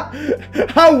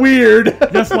audit. How weird!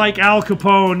 Just like Al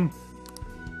Capone.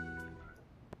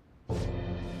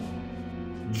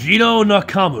 Jito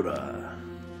Nakamura.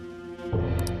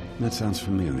 That sounds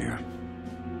familiar.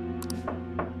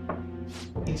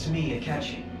 It's me,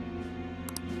 Akechi.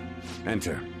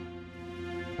 Enter.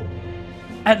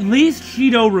 At least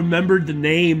Jito remembered the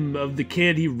name of the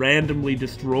kid he randomly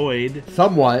destroyed.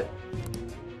 Somewhat.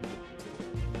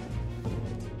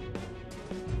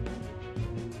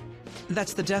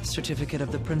 That's the death certificate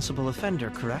of the principal offender,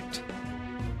 correct?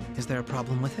 Is there a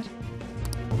problem with it?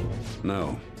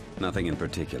 No, nothing in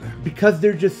particular. Because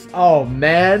they're just... Oh,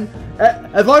 man.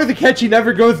 As long as Akechi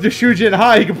never goes to Shujin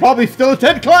High, he can probably still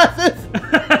attend classes!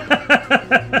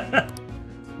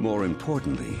 More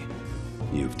importantly,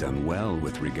 you've done well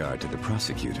with regard to the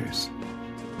prosecutors.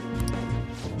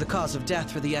 The cause of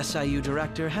death for the SIU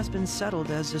director has been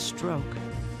settled as a stroke.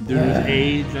 Due to his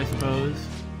age, I suppose.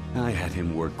 I had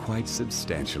him work quite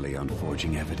substantially on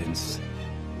forging evidence.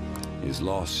 His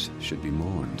loss should be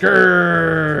mourned.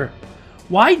 Grrr.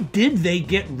 Why did they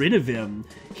get rid of him?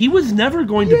 He was never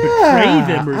going to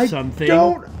betray them or something. I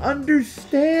don't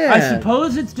understand. I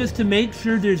suppose it's just to make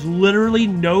sure there's literally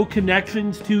no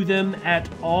connections to them at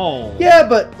all. Yeah,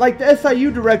 but, like, the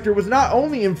SIU director was not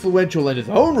only influential in his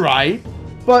own right,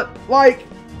 but, like,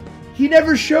 he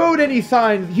never showed any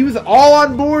signs. He was all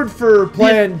on board for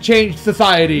Plan Change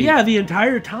Society. Yeah, the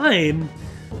entire time.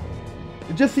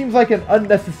 It just seems like an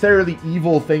unnecessarily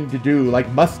evil thing to do, like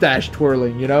mustache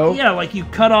twirling, you know? Yeah, like you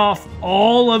cut off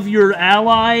all of your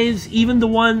allies, even the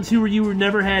ones who you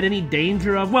never had any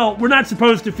danger of. Well, we're not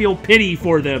supposed to feel pity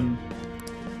for them.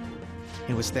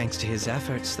 It was thanks to his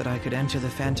efforts that I could enter the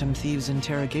Phantom Thieves'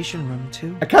 interrogation room,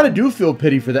 too. I kind of do feel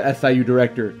pity for the SIU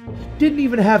director. Didn't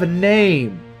even have a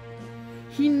name.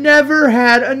 He never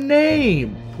had a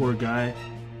name. Poor guy.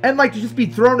 And, like, to just be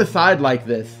thrown aside like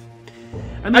this.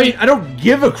 I mean, I don't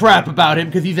give a crap about him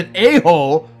because he's an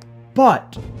a-hole,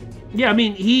 but... Yeah, I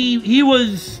mean, he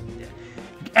was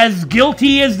as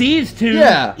guilty as these two.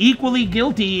 Yeah. Equally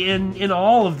guilty in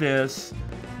all of this.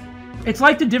 It's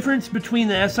like the difference between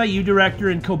the SIU director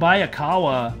and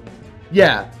Kobayakawa.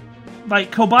 Yeah.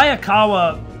 Like,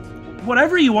 Kobayakawa,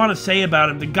 whatever you want to say about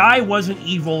him, the guy wasn't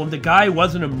evil and the guy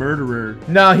wasn't a murderer.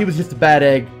 No, he was just a bad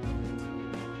egg.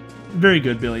 Very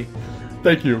good, Billy.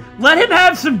 Thank you. Let him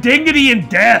have some dignity in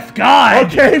death, God!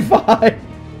 Okay, fine.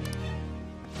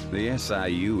 The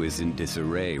SIU is in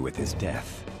disarray with his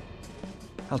death.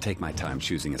 I'll take my time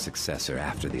choosing a successor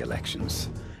after the elections.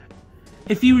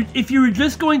 If you were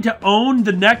just going to own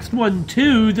the next one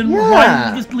too, then why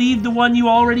didn't you just leave the one you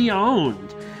already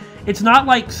owned? It's not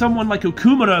like someone like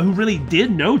Okumura who really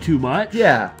did know too much.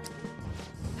 Yeah.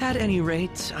 At any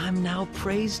rate, I'm now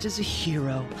praised as a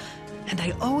hero, and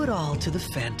I owe it all to the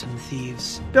Phantom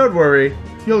Thieves. Don't worry,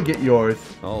 you'll get yours.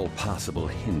 All possible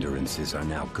hindrances are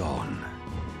now gone.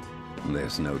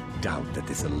 There's no doubt that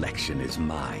this election is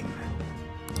mine.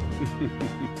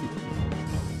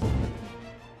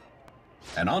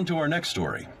 And on to our next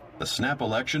story, the snap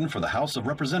election for the House of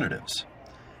Representatives.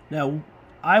 Now,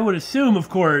 I would assume, of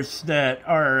course, that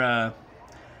our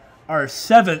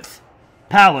 7th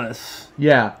palace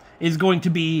is going to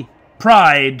be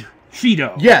Pride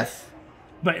Shido. Yes.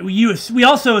 But we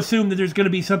also assume that there's going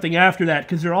to be something after that,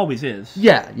 because there always is.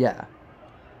 Yeah.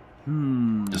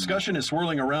 Discussion is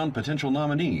swirling around potential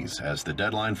nominees as the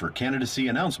deadline for candidacy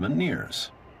announcement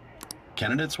nears.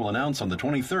 Candidates will announce on the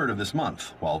 23rd of this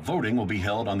month, while voting will be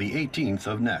held on the 18th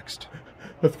of next.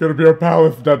 That's gonna be our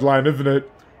palace deadline, isn't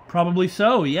it? Probably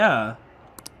so, yeah.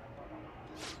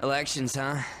 Elections,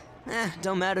 huh?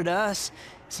 Don't matter to us.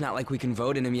 It's not like we can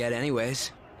vote in them yet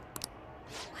anyways.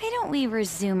 Why don't we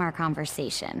resume our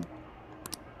conversation?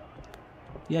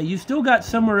 Yeah, you still got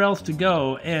somewhere else to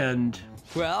go, and...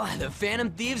 Well, the Phantom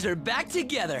Thieves are back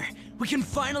together. We can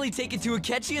finally take it to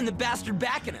Akechi and the bastard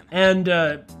backing him. And,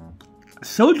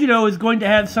 Sojiro is going to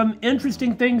have some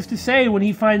interesting things to say when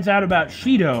he finds out about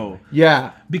Shido.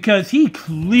 Yeah. Because he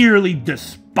clearly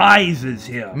despises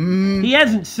him. He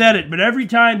hasn't said it, but every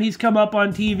time he's come up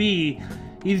on TV,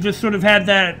 he's just sort of had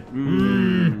that...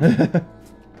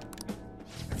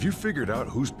 Have you figured out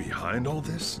who's behind all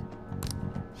this?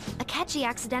 Akechi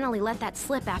accidentally let that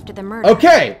slip after the murder.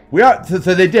 Okay, so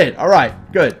they did. All right,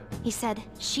 good. He said,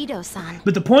 Shido-san.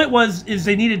 But the point is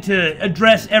they needed to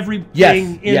address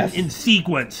everything in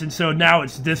sequence, and so now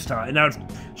it's this time. Now it's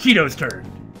Shido's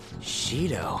turn.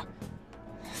 Shido?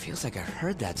 Feels like I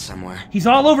heard that somewhere. He's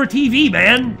all over TV,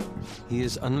 man. He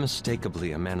is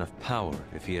unmistakably a man of power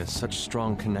if he has such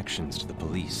strong connections to the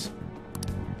police.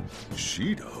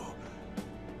 Shido?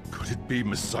 Could it be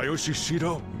Masayoshi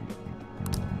Shido?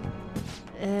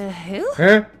 Who?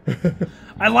 Huh?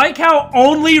 I like how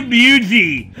only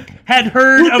Ryuji had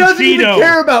heard of Shido. Who doesn't even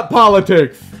care about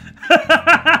politics?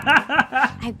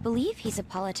 I believe he's a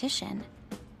politician.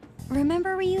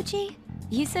 Remember Ryuji?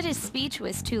 You said his speech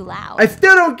was too loud. I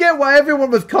still don't get why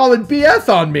everyone was calling BS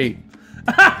on me.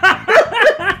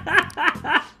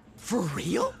 For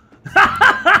real?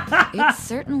 It's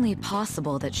certainly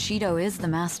possible that Shido is the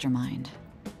mastermind.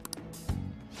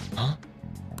 Huh?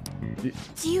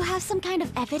 Do you have some kind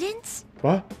of evidence?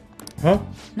 What? Huh?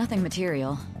 Nothing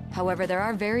material. However, there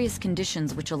are various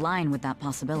conditions which align with that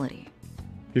possibility.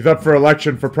 He's up for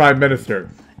election for Prime Minister.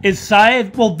 Is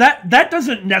Sai... Well, that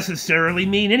doesn't necessarily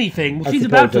mean anything. Well, she's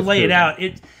about to lay it out.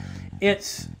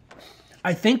 It's...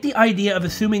 I think the idea of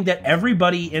assuming that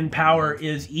everybody in power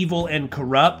is evil and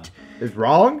corrupt... Is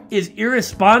wrong? Is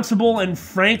irresponsible and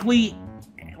frankly,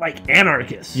 like,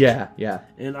 anarchist. Yeah.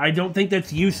 And I don't think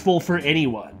that's useful for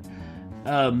anyone.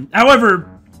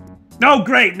 However... Oh,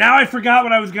 great. Now I forgot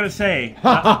what I was going to say.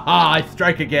 I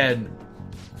strike again.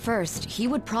 First, he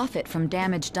would profit from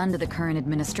damage done to the current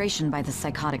administration by the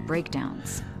psychotic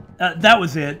breakdowns. That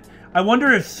was it. I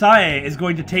wonder if Sae is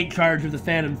going to take charge of the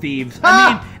Phantom Thieves.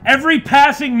 I mean, every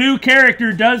passing new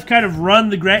character does kind of run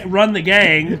the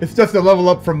gang. It's just a level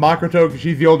up from Makoto because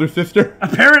she's the older sister.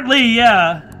 Apparently,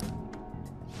 yeah.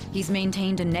 He's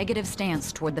maintained a negative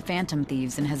stance toward the Phantom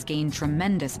Thieves and has gained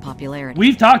tremendous popularity.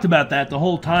 We've talked about that the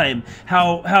whole time.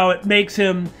 How it makes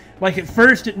him, like, at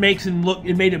first it made him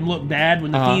look bad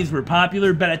when the thieves were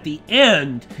popular, but at the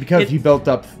end, because he built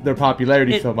up their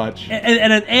popularity so much,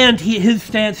 and his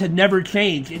stance had never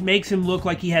changed. It makes him look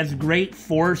like he has great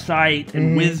foresight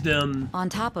and wisdom. On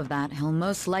top of that, he'll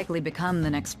most likely become the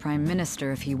next prime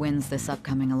minister if he wins this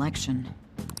upcoming election.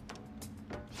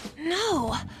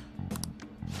 No.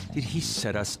 Did he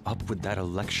set us up with that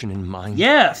election in mind?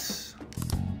 Yes!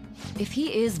 If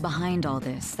he is behind all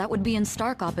this, that would be in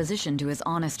stark opposition to his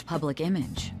honest public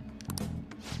image.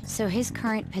 So his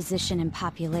current position and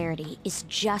popularity is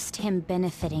just him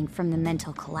benefiting from the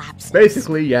mental collapse.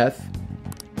 Basically, yes.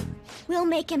 We'll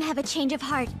make him have a change of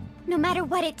heart, no matter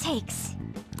what it takes.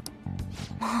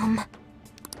 Mom.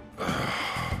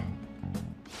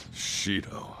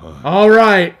 Shido, huh? All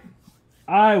right.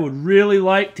 I would really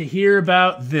like to hear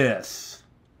about this.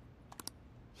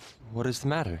 What is the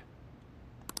matter?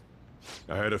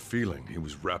 I had a feeling he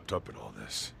was wrapped up in all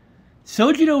this.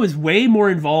 Sojiro is way more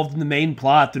involved in the main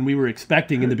plot than we were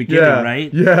expecting in the beginning,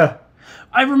 right? Yeah.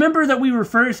 I remember that we were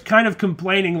first kind of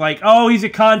complaining, like, oh, he's a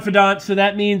confidant, so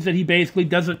that means that he basically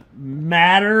doesn't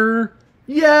matter.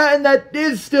 Yeah, and that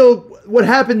is still... What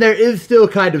happened there is still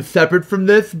kind of separate from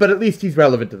this, but at least he's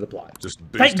relevant to the plot. Just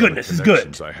based Thank on goodness, the it's good.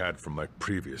 connections I had from my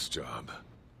previous job.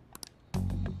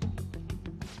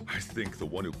 I think the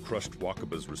one who crushed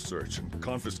Wakaba's research and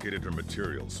confiscated her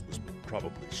materials was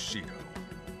probably Shido.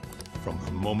 From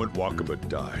the moment Wakaba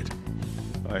died,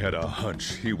 I had a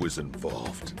hunch he was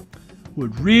involved.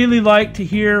 Would really like to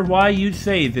hear why you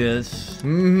say this.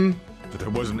 Mm-hmm. But there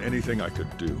wasn't anything I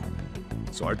could do.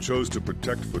 So I chose to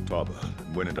protect Futaba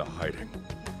and went into hiding.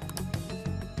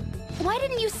 Why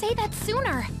didn't you say that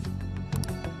sooner?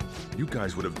 You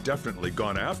guys would have definitely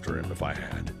gone after him if I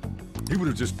had. He would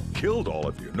have just killed all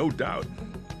of you, no doubt.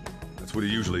 That's what he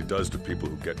usually does to people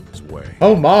who get in his way.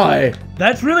 Oh my.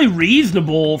 That's really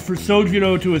reasonable for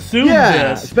Sojiro to assume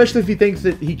this. Especially if he thinks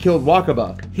that he killed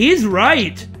Wakaba. He's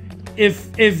right.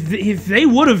 If they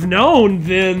would have known,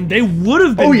 then they would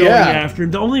have been going after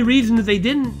him. The only reason that they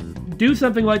didn't do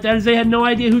something like that is they had no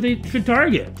idea who they should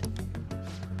target.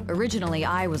 Originally,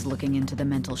 I was looking into the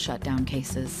mental shutdown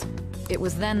cases. It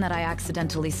was then that I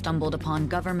accidentally stumbled upon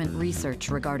government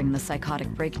research regarding the psychotic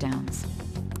breakdowns.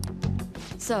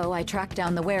 So I tracked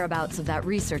down the whereabouts of that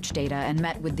research data and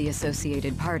met with the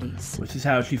associated parties. Which is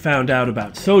how she found out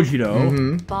about Sojiro.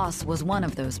 Mm-hmm. Boss was one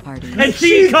of those parties. And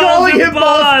she's calling him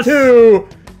boss too!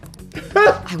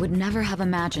 I would never have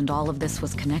imagined all of this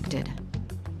was connected.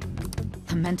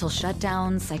 The mental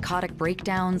shutdowns, psychotic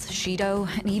breakdowns, Shido,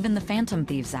 and even the Phantom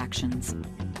Thieves' actions.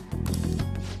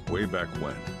 Way back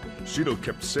when, Shido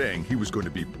kept saying he was going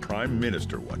to be Prime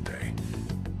Minister one day.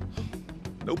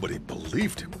 Nobody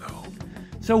believed him, though.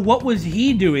 So what was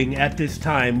he doing at this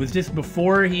time? Was this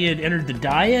before he had entered the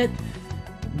Diet?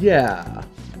 Yeah.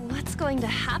 What's going to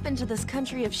happen to this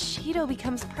country if Shido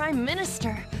becomes Prime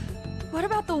Minister? What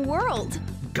about the world?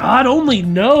 God only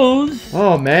knows.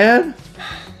 Oh, man.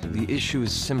 The issue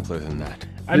is simpler than that.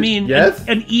 I mean,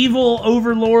 an evil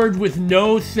overlord with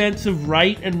no sense of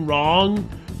right and wrong,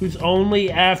 who's only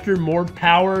after more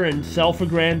power and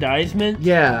self-aggrandizement?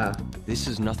 Yeah. This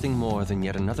is nothing more than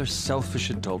yet another selfish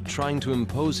adult trying to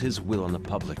impose his will on the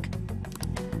public.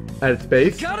 At its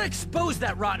base? Gotta expose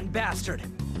that rotten bastard!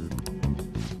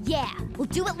 Yeah, we'll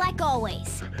do it like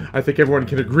always. I think everyone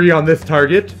can agree on this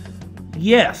target.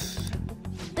 Yes.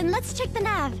 Then let's check the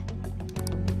nav.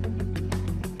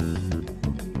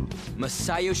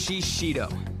 Masayoshi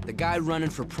Shido, the guy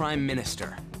running for Prime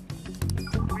Minister.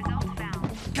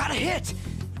 Got a hit!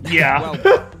 Yeah.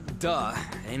 Well, duh.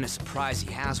 Ain't a surprise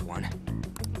he has one.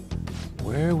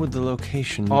 Where would the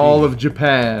location be? All of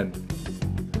Japan.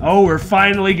 Oh, we're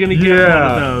finally gonna get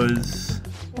one of those.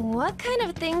 What kind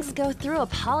of things go through a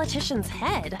politician's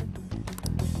head?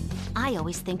 I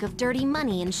always think of dirty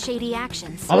money and shady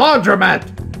actions. A laundromat!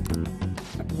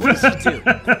 What does he do?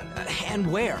 And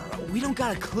where? We don't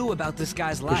got a clue about this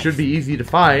guy's life. It should be easy to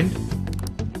find.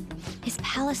 His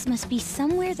palace must be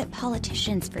somewhere that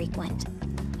politicians frequent.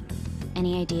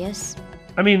 Any ideas?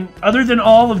 I mean, other than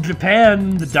all of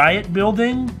Japan, the Diet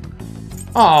building?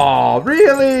 Oh,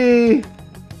 really?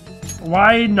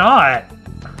 Why not?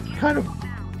 Kind of...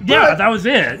 Yeah, that was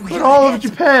it. But all of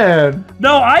Japan.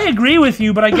 No, I agree with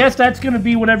you, but I guess that's going to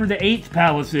be whatever the 8th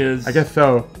palace is. I guess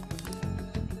so.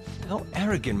 How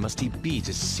arrogant must he be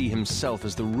to see himself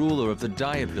as the ruler of the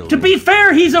Diet building? To be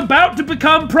fair, he's about to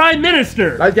become Prime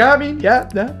Minister. Yeah, I mean, yeah.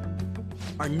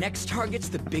 Our next target's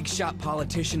the big shot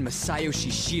politician Masayoshi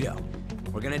Shido.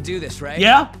 We're gonna do this, right?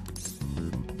 Yeah.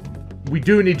 We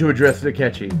do need to address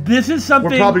Akechi. This is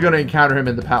something... We're probably going to encounter him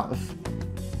in the palace.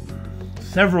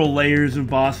 Several layers of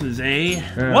bosses, eh?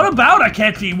 Yeah. What about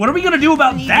Akechi? What are we going to do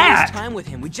about that? Waste time with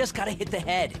him. We just gotta hit the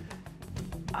head.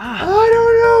 I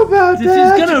don't know about this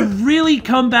that. This is going to really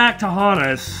come back to haunt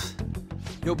us.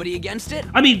 Nobody against it?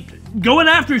 I mean, going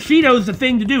after Shido is the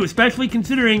thing to do, especially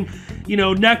considering, you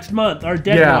know, next month, our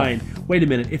deadline. Yeah. Wait a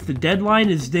minute, if the deadline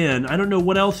is then, I don't know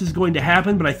what else is going to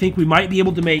happen, but I think we might be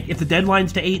able to make, if the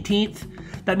deadline's to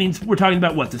 18th, that means we're talking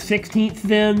about, what, the 16th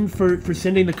then for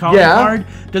sending the calling card?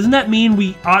 Doesn't that mean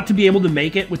we ought to be able to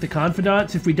make it with the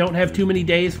Confidants if we don't have too many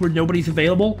days where nobody's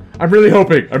available? I'm really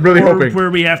hoping. Where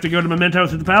we have to go to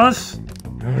Mementos at the palace?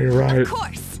 Oh, you're right. Of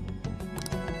course.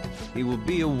 He will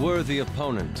be a worthy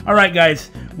opponent. All right,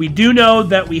 guys. We do know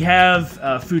that we have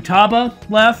Futaba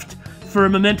left for a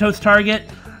Mementos target.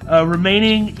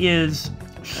 Remaining is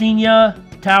Shinya,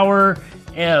 Tower,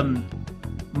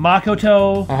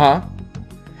 Makoto.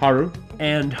 Haru.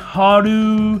 And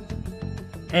Haru.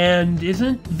 And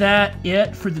isn't that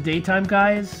it for the daytime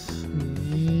guys?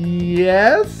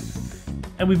 Yes.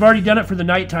 And we've already done it for the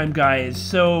nighttime guys.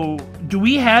 So, do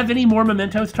we have any more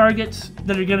Mementos targets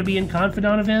that are going to be in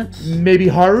Confidant events? Maybe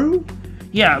Haru?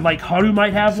 Yeah, like Haru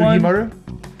might have Sugimura?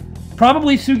 one.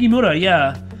 Probably Sugimura,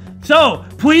 yeah. So,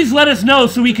 please let us know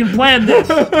so we can plan this.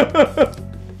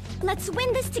 Let's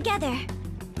win this together.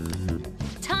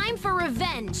 Time for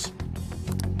revenge.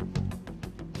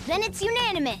 Then it's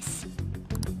unanimous.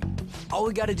 All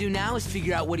we gotta do now is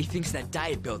figure out what he thinks that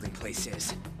diet building place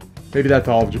is. Maybe that's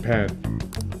all of Japan.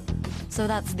 So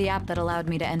that's the app that allowed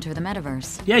me to enter the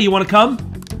metaverse. Yeah, you want to come?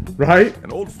 Right?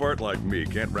 An old fart like me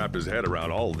can't wrap his head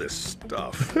around all this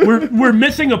stuff. We're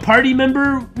missing a party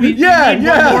member. We need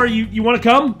one more. You want to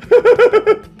come?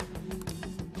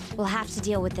 We'll have to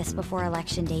deal with this before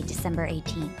Election Day, December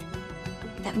 18th.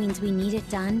 That means we need it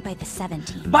done by the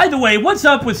 17th. By the way, what's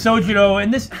up with Sojiro?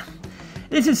 And this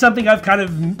is something I've kind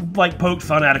of like poked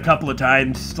fun at a couple of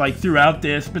times, like throughout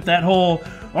this. But that whole,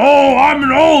 oh, I'm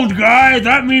an old guy,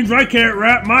 that means I can't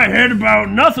wrap my head about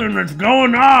nothing that's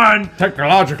going on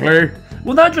technologically.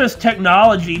 Well, not just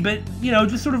technology, but you know,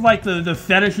 just sort of like the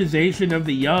fetishization of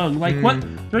the young. Like, what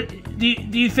do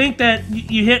you think that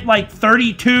you hit like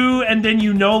 32 and then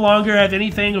you no longer have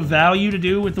anything of value to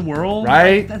do with the world?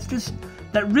 Right. Like,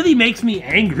 that really makes me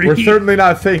angry. We're certainly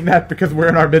not saying that because we're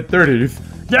in our mid-30s.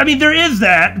 I mean, there is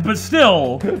that, but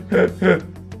still.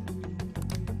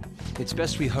 It's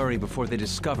best we hurry before they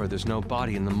discover there's no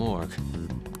body in the morgue.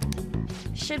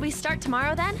 Should we start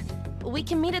tomorrow then? We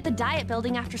can meet at the diet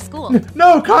building after school.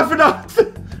 No,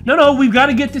 Confidant! No, we've got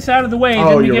to get this out of the way,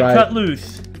 then we get cut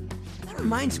loose. That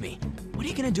reminds me, what are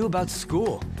you gonna do about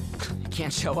school? You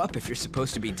can't show up if you're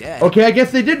supposed to be dead. Okay, I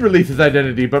guess they did release his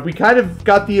identity, but we kind of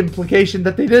got the implication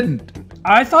that they didn't.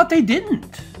 I thought they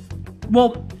didn't.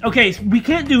 Well, okay, so we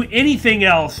can't do anything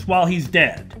else while he's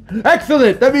dead.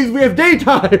 Excellent! That means we have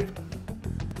daytime!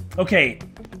 Okay,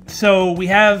 so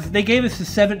they gave us the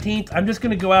 17th. I'm just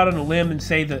going to go out on a limb and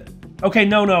say that... Okay,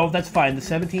 no, that's fine. The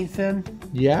 17th then?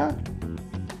 Yeah?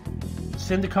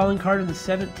 Send the calling card on the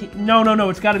 17th? No,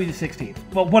 it's got to be the 16th.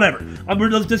 Well, whatever.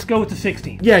 Let's just go with the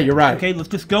 16th. Yeah, you're right. Okay, let's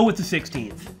just go with the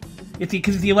 16th.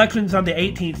 Because if the election's on the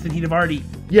 18th, then he'd have already...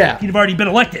 Yeah. He'd have already been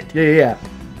elected. Yeah.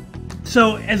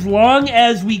 So as long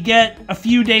as we get a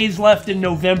few days left in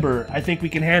November, I think we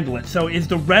can handle it. So is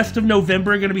the rest of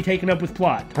November going to be taken up with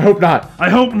plot? I hope not. I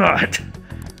hope not.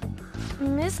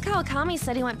 Miss Kawakami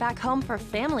said he went back home for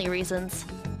family reasons.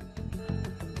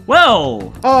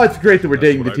 Well... Oh, it's great that we're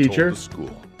dating the I told teacher. the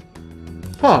school.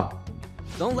 Huh.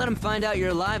 Don't let him find out you're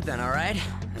alive then, alright?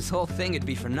 This whole thing would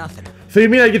be for nothing. So you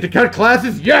mean I get to cut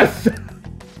classes? Yes!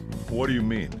 What do you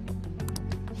mean?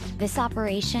 This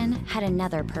operation had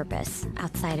another purpose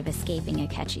outside of escaping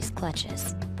Akechi's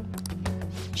clutches.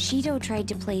 Shido tried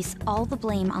to place all the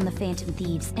blame on the Phantom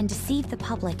Thieves and deceive the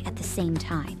public at the same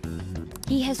time.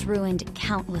 He has ruined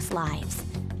countless lives,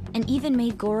 and even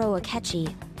made Goro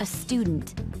Akechi, a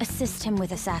student, assist him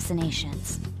with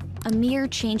assassinations. A mere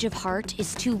change of heart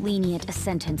is too lenient a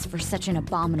sentence for such an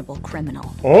abominable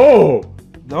criminal. Oh!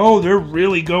 No, they're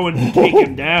really going to take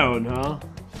him down, huh?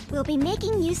 We'll be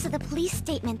making use of the police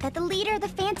statement that the leader of the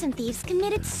Phantom Thieves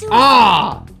committed suicide.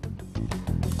 Ah!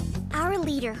 Our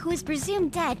leader, who is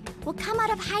presumed dead, will come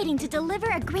out of hiding to deliver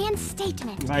a grand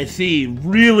statement. I see.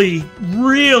 Really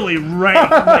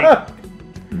right.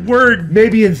 Word.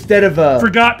 Maybe instead of a...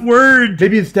 Forgot word.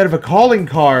 Maybe instead of a calling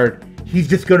card, he's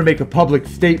just going to make a public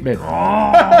statement.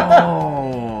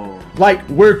 Oh. Like,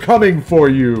 we're coming for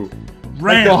you.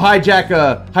 Ram. Like they'll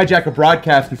hijack a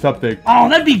broadcast or something. Oh,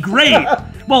 that'd be great.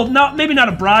 Well, maybe not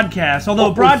a broadcast, although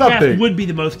a broadcast would be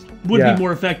be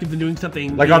more effective than doing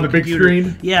something like on the big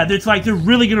screen. Yeah, it's like they're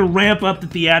really gonna ramp up the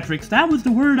theatrics. That was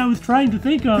the word I was trying to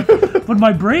think of, but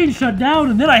my brain shut down,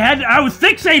 and then I was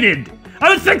fixated.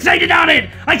 I was fixated on it.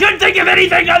 I couldn't think of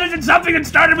anything other than something that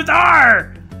started with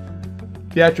R.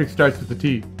 Theatrics starts with the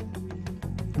T.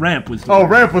 Ramp was the word.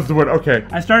 Ramp was the word. Okay.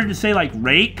 I started to say like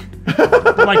rake,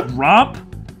 like romp,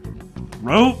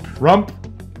 rope, rump.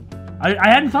 I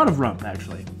hadn't thought of rump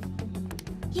actually.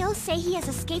 He'll say he has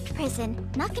escaped prison,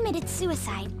 not committed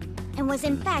suicide, and was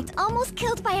in fact almost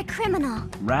killed by a criminal.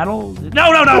 Rattle?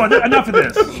 No, enough of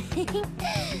this.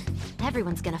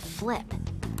 Everyone's gonna flip.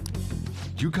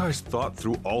 You guys thought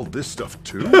through all this stuff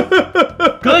too?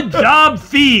 Good job,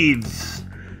 thieves.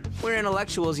 We're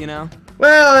intellectuals, you know.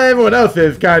 Well, everyone else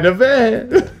is kind of.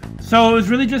 So it was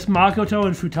really just Makoto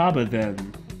and Futaba then,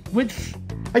 which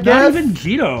I guess. Not even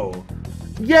Jito.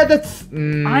 Yeah, that's...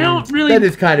 I don't really... That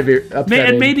is kind of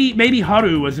upsetting. And maybe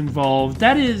Haru was involved.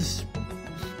 That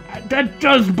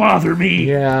does bother me.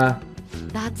 Yeah.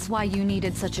 That's why you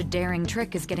needed such a daring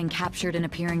trick as getting captured and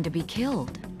appearing to be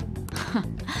killed.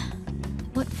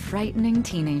 What frightening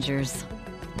teenagers.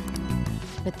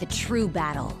 But the true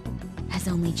battle has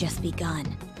only just begun.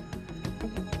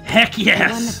 Heck yes!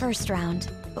 We won the first round,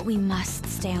 but we must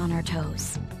stay on our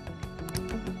toes.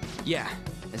 Yeah,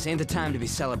 this ain't the time to be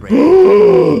celebrating.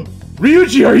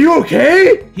 Ryuji, are you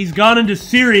okay? He's gone into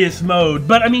serious mode,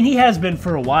 but I mean, he has been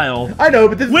for a while. I know,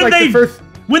 but this is like the first...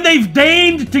 When they've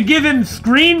deigned to give him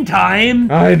screen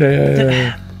time... I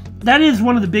know. That is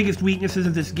one of the biggest weaknesses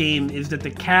of this game, is that the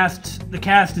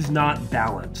cast is not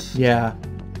balanced. Yeah.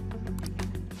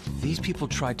 These people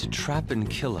tried to trap and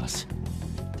kill us.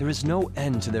 There is no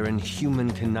end to their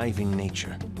inhuman, conniving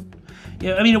nature.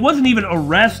 Yeah, I mean, it wasn't even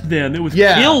arrest them, it was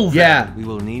kill them. Yeah. We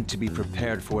will need to be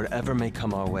prepared for whatever may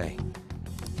come our way.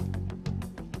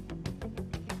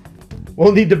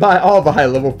 We'll need to buy all the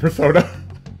high-level Persona.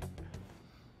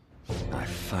 I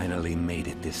finally made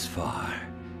it this far.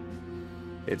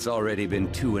 It's already been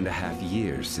 2.5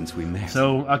 years since we met.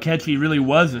 So Akechi really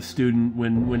was a student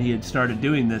when he had started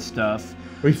doing this stuff.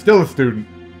 Well, he's still a student.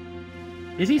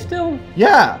 Is he still?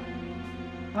 Yeah.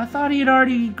 I thought he had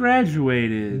already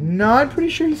graduated. No, I'm pretty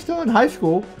sure he's still in high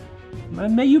school. I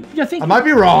might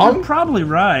be wrong. You're probably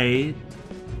right.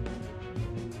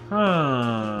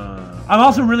 Huh. I'm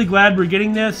also really glad we're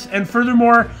getting this, and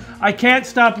furthermore, I can't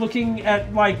stop looking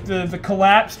at like the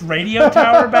collapsed radio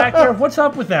tower back there. What's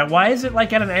up with that? Why is it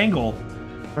like at an angle?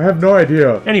 I have no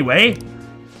idea. Anyway.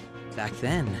 Back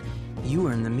then, you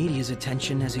were in the media's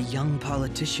attention as a young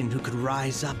politician who could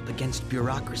rise up against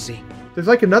bureaucracy. There's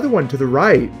like another one to the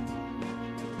right.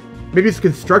 Maybe it's a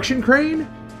construction crane?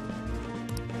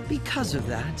 Because of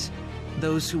that,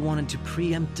 those who wanted to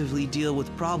preemptively deal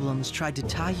with problems tried to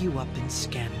tie you up in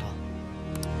scandal.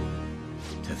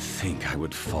 To think I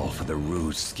would fall for the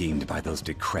ruse schemed by those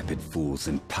decrepit fools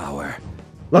in power.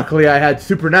 Luckily, I had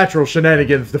supernatural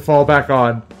shenanigans to fall back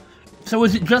on. So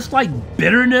is it just like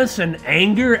bitterness and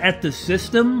anger at the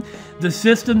system? The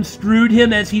system screwed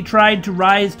him as he tried to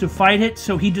rise to fight it,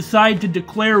 so he decided to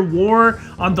declare war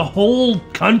on the whole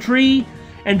country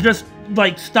and just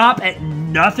like stop at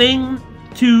nothing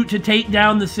to take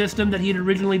down the system that he had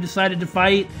originally decided to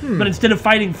fight. But instead of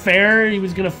fighting fair, he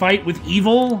was going to fight with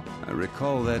evil. I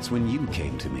recall that's when you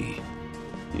came to me.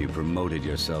 You promoted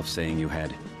yourself saying you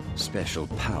had special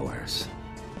powers.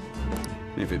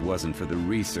 If it wasn't for the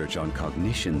research on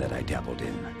cognition that I dabbled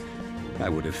in, I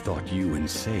would have thought you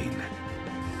insane.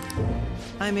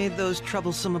 I made those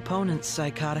troublesome opponents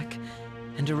psychotic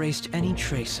and erased any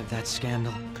trace of that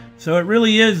scandal. So it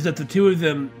really is that the two of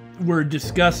them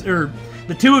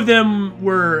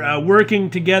were working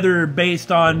together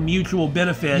based on mutual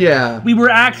benefit. Yeah. We were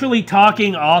actually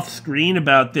talking off screen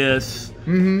about this.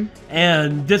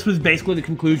 And this was basically the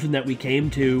conclusion that we came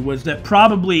to, was that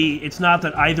probably it's not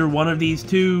that either one of these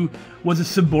two was a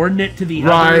subordinate to the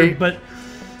other, but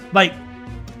like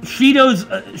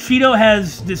Shido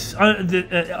has this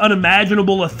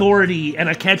unimaginable authority, and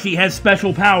Akechi has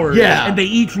special powers, and they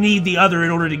each need the other in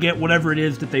order to get whatever it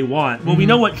is that they want. Well, we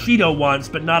know what Shido wants,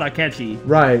 but not Akechi.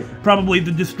 Right. Probably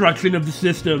the destruction of the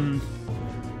system.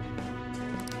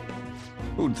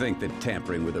 Who'd think that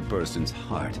tampering with a person's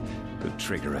heart could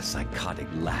trigger a psychotic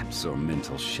lapse or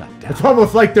mental shutdown? It's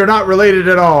almost like they're not related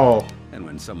at all. And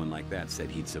when someone like that said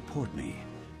he'd support me,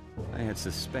 I had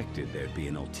suspected there'd be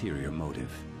an ulterior motive.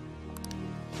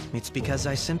 It's because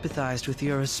I sympathized with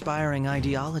your aspiring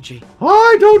ideology.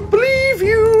 I don't believe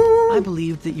you! I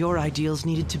believed that your ideals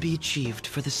needed to be achieved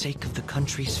for the sake of the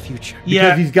country's future.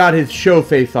 Because he's got his show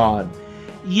face on.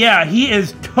 Yeah, he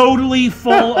is totally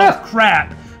full of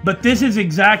crap. But this is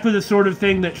exactly the sort of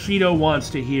thing that Shido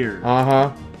wants to hear.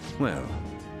 Uh-huh. Well,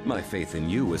 my faith in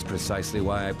you was precisely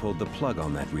why I pulled the plug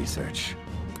on that research.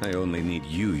 I only need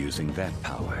you using that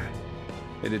power.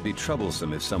 It'd be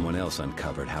troublesome if someone else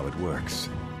uncovered how it works.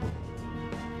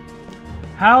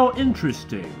 How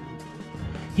interesting.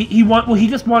 He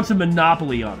just wants a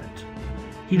monopoly on it.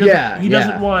 He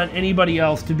doesn't want anybody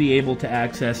else to be able to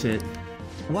access it.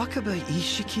 Wakaba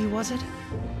Ishiki, was it?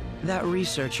 That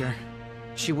researcher.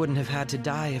 She wouldn't have had to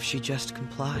die if she just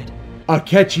complied.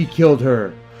 Akechi killed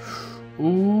her.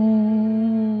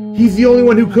 Ooh. He's the only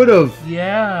one who could have.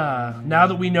 Yeah, now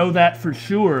that we know that for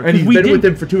sure. And he's been with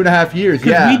him for 2.5 years,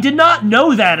 Because we did not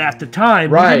know that at the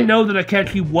time. Right. We didn't know that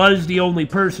Akechi was the only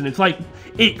person. It's like,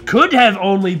 it could have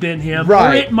only been him,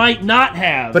 right, or it might not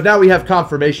have. But now we have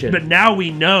confirmation. But now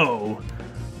we know.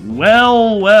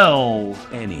 Well, well.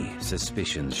 Any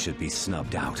suspicions should be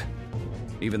snubbed out.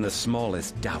 Even the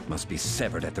smallest doubt must be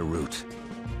severed at the root.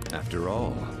 After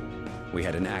all, we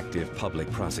had an active public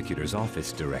prosecutor's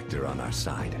office director on our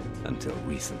side until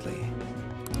recently.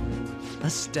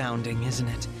 Astounding, isn't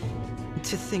it?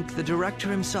 To think the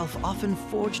director himself often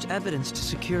forged evidence to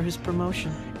secure his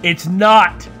promotion. It's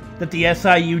not that the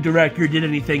SIU director did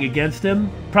anything against him,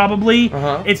 probably.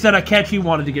 It's that Akechi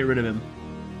wanted to get rid of him.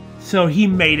 So he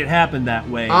made it happen that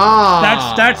way.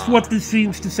 That's what this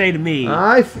seems to say to me.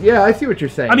 Yeah, I see what you're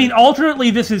saying. I mean, alternately,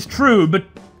 this is true, but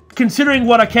considering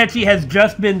what Akechi has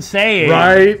just been saying...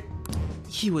 Right?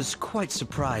 He was quite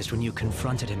surprised when you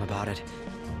confronted him about it.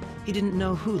 He didn't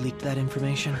know who leaked that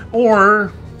information.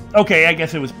 Or... Okay, I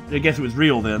guess it was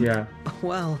real then. Yeah.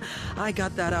 Well, I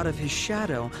got that out of his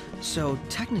shadow, so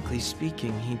technically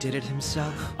speaking, he did it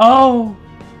himself. Oh,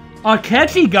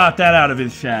 Akechi got that out of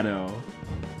his shadow.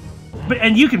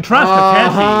 And you can trust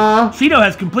Akechi. Shido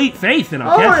has complete faith in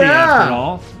Akechi after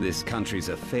all. This country's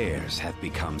affairs have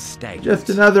become stagnant. Just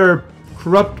another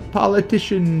corrupt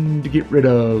politician to get rid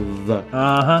of.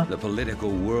 The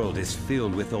political world is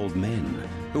filled with old men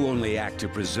who only act to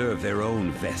preserve their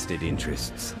own vested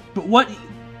interests. But what...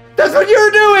 That's what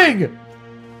you're doing!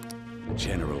 The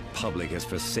general public has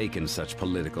forsaken such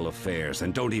political affairs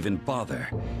and don't even bother.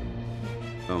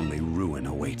 Only ruin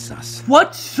awaits us.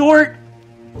 What sort...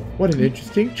 What an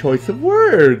interesting choice of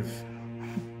words.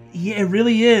 Yeah, it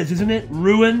really is, isn't it?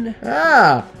 Ruin?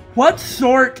 Ah. What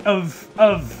sort of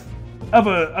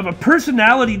a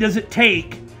personality does it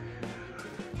take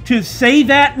to say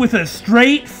that with a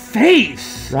straight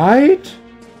face? Right?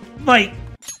 Like,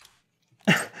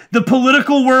 the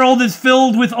political world is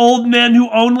filled with old men who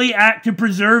only act to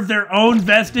preserve their own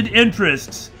vested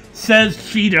interests, says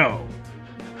Shido.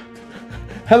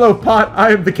 Hello, pot,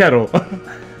 I am the kettle.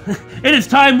 It is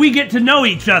time we get to know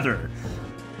each other.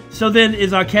 So then,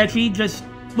 is Akechi just...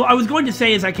 Well, I was going to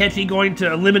say, is Akechi going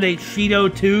to eliminate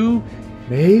Shido too?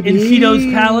 Maybe. In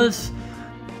Shido's palace?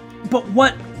 But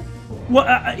what...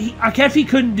 Akechi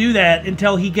couldn't do that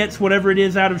until he gets whatever it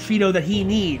is out of Shido that he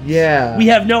needs. Yeah. We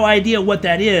have no idea what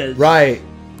that is. Right.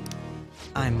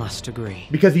 I must agree.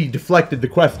 Because he deflected the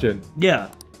question. Yeah.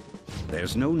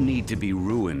 There's no need to be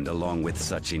ruined along with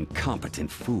such incompetent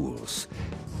fools.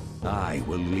 I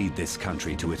will lead this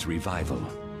country to its revival.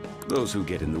 Those who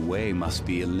get in the way must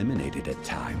be eliminated at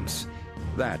times.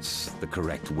 That's the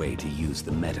correct way to use the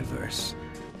metaverse.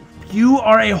 You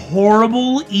are a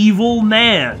horrible, evil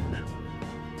man.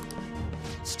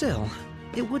 Still,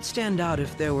 it would stand out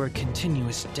if there were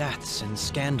continuous deaths and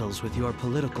scandals with your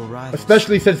political rivals.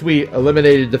 Especially since we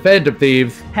eliminated the Phantom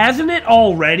Thieves. Hasn't it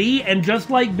already? And just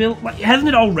like Bill, hasn't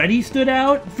it already stood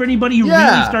out for anybody who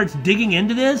really starts digging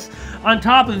into this? On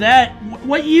top of that,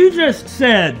 what you just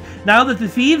said, now that the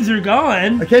thieves are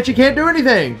gone... Akechi can't do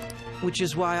anything! Which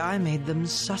is why I made them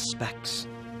suspects.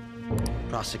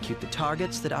 Prosecute the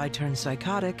targets that I turn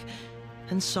psychotic,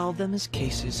 and solve them as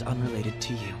cases unrelated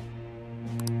to you.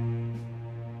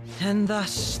 And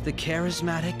thus, the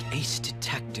charismatic ace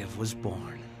detective was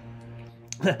born.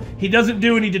 He doesn't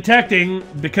do any detecting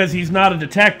because he's not a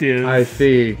detective. I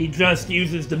see. He just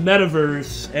uses the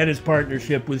metaverse and his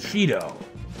partnership with Shido.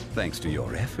 Thanks to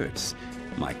your efforts,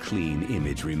 my clean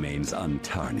image remains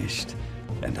untarnished,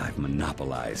 and I've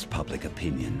monopolized public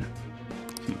opinion.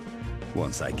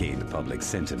 Once I gained public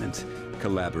sentiment,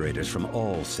 collaborators from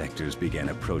all sectors began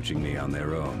approaching me on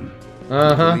their own.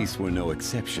 The police were no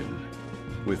exception.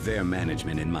 With their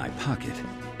management in my pocket,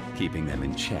 keeping them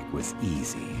in check was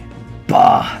easy.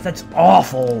 Bah, that's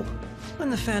awful. When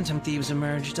the Phantom Thieves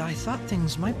emerged, I thought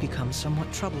things might become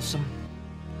somewhat troublesome.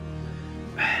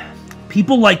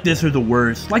 People like this are the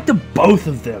worst. Like the both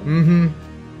of them.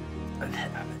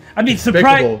 I mean,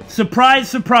 surprise,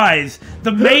 surprise.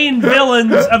 The main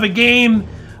villains of a game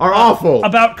are awful.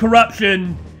 About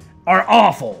corruption are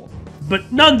awful.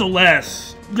 But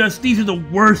nonetheless, just these are the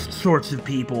worst sorts of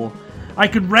people. I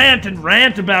could rant and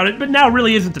rant about it, but now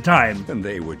really isn't the time. And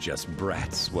they were just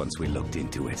brats once we looked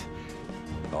into it.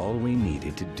 All we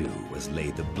needed to do was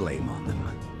lay the blame on them.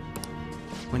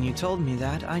 When you told me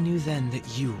that, I knew then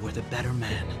that you were the better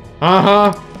man.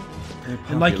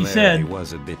 And like you said, it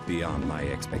was a bit beyond my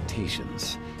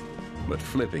expectations. But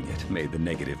flipping it made the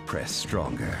negative press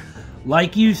stronger.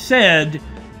 Like you said,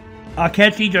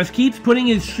 Akechi just keeps putting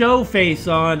his show face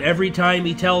on every time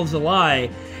he tells a lie.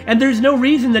 And there's no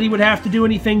reason that he would have to do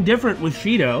anything different with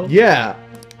Shido. Yeah.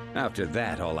 After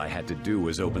that, all I had to do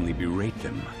was openly berate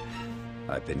them.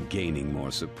 I've been gaining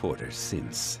more supporters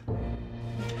since.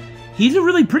 He's a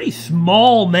really pretty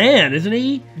small man, isn't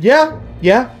he? Yeah.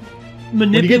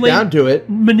 When you get down to it.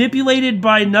 Manipulated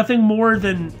by nothing more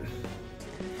than...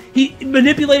 He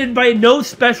manipulated by no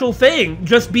special thing,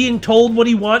 just being told what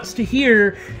he wants to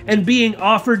hear and being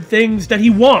offered things that he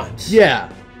wants.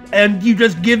 Yeah. And you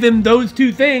just give him those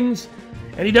two things,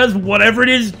 and he does whatever it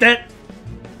is that...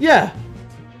 Yeah.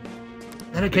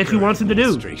 That Akechi wants him to do. The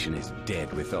administration is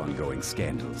dead with ongoing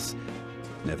scandals.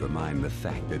 Never mind the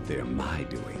fact that they're my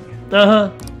doing.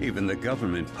 Uh-huh. Even the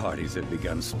government parties have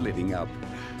begun splitting up,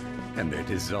 and they're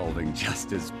dissolving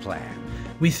just as planned.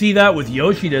 We see that with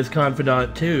Yoshida's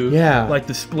Confidant, too. Yeah. Like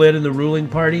the split in the ruling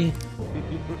party.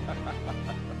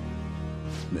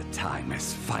 The time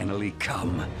has finally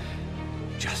come.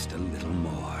 Just a little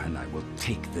more, and I will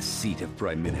take the seat of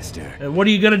Prime Minister. And what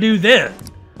are you going to do then?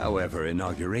 However,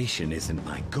 inauguration isn't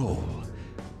my goal.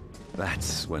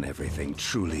 That's when everything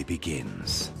truly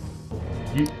begins.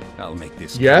 I'll make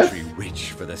this country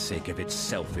rich for the sake of its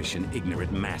selfish and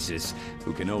ignorant masses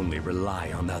who can only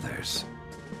rely on others.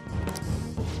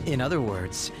 In other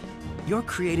words, you're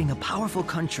creating a powerful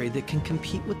country that can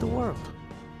compete with the world.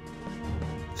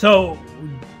 So,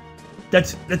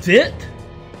 that's it?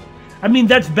 I mean,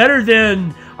 that's better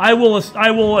than I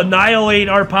will annihilate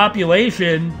our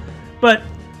population, but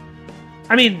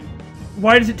I mean,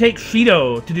 why does it take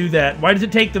Shido to do that? Why does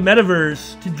it take the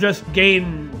metaverse to just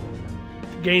gain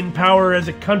power as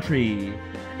a country?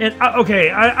 And okay,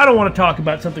 I don't want to talk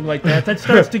about something like that. That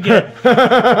starts to get.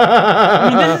 I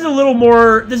mean, this is a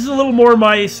little more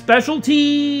my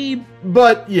specialty.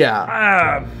 But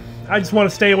yeah, I just want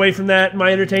to stay away from that in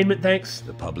my entertainment. Thanks.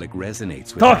 The public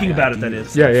resonates with talking about it. That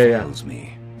is. Yeah.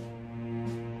 Me.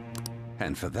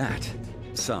 And for that,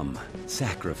 some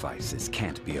sacrifices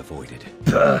can't be avoided.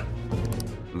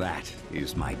 That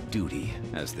is my duty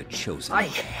as the chosen. I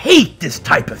hate this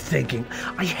type of thinking.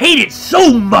 I hate it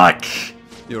so much.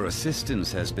 Your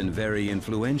assistance has been very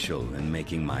influential in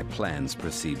making my plans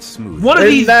proceed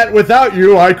smoothly. And that without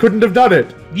you, I couldn't have done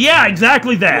it. Yeah,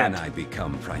 exactly that. When I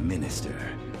become Prime Minister,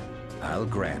 I'll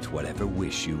grant whatever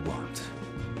wish you want.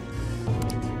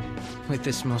 With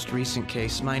this most recent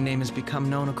case, my name has become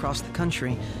known across the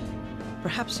country,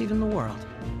 perhaps even the world.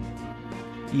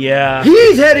 Yeah.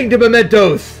 He's heading to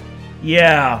Mementos.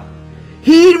 Yeah.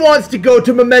 He wants to go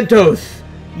to Mementos.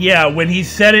 Yeah, when he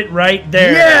said it right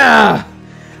there. Yeah.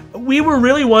 We were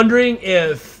really wondering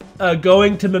if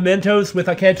going to Mementos with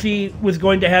Akechi was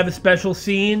going to have a special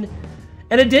scene,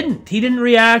 and it didn't. He didn't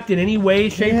react in any way,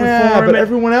 shape, or form. Yeah, but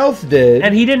everyone else did.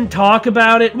 And he didn't talk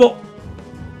about it. Well,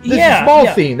 This is a small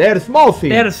scene. They had a small scene.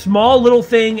 They had a small little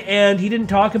thing, and he didn't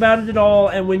talk about it at all.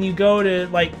 And when you go to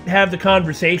like have the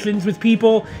conversations with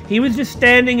people, he was just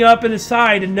standing up and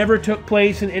aside and never took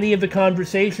place in any of the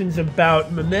conversations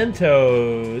about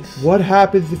Mementos. What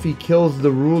happens if he kills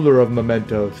the ruler of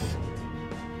Mementos?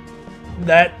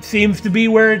 That seems to be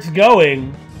where it's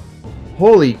going.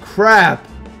 Holy crap.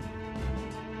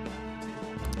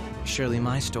 Surely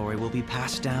my story will be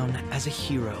passed down as a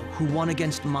hero who won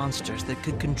against monsters that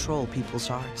could control people's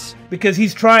hearts. Because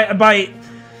he's trying by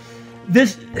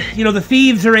this, you know, the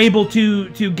thieves are able to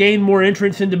gain more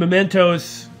entrance into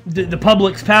Mementos, the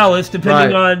public's palace,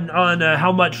 depending on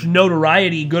how much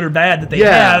notoriety, good or bad, that they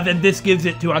have, and this gives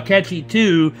it to Akechi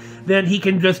too. Then he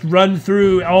can just run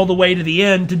through all the way to the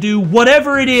end to do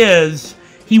whatever it is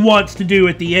he wants to do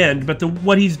at the end. But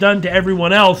what he's done to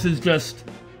everyone else is just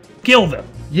kill them.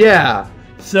 Yeah.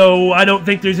 So I don't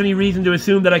think there's any reason to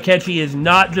assume that Akechi is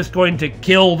not just going to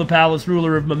kill the palace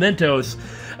ruler of Mementos,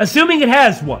 assuming it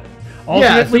has one.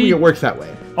 Yeah, assuming it works that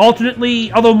way.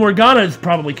 Alternately, although Morgana is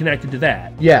probably connected to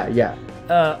that. Yeah.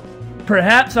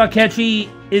 Perhaps Akechi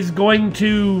is going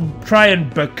to try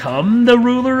and become the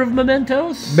ruler of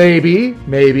Mementos? Maybe. I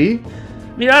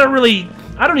mean,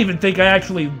 I don't even think I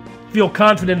actually feel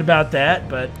confident about that,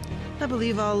 but... I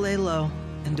believe I'll lay low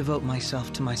and devote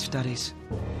myself to my studies.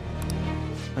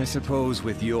 I suppose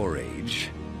with your age,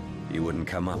 you wouldn't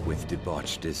come up with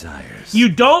debauched desires. You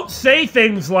don't say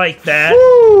things like that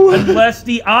unless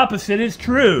the opposite is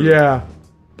true. Yeah.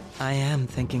 I am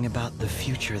thinking about the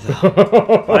future,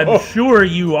 though. I'm sure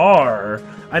you are.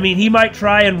 I mean, he might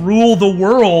try and rule the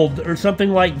world or something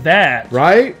like that.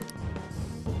 Right?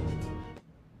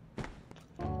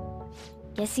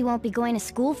 Guess he won't be going to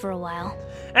school for a while.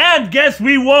 And guess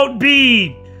we won't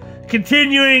be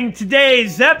continuing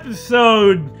today's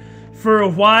episode for a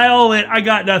while. And I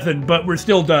got nothing, but we're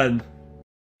still done.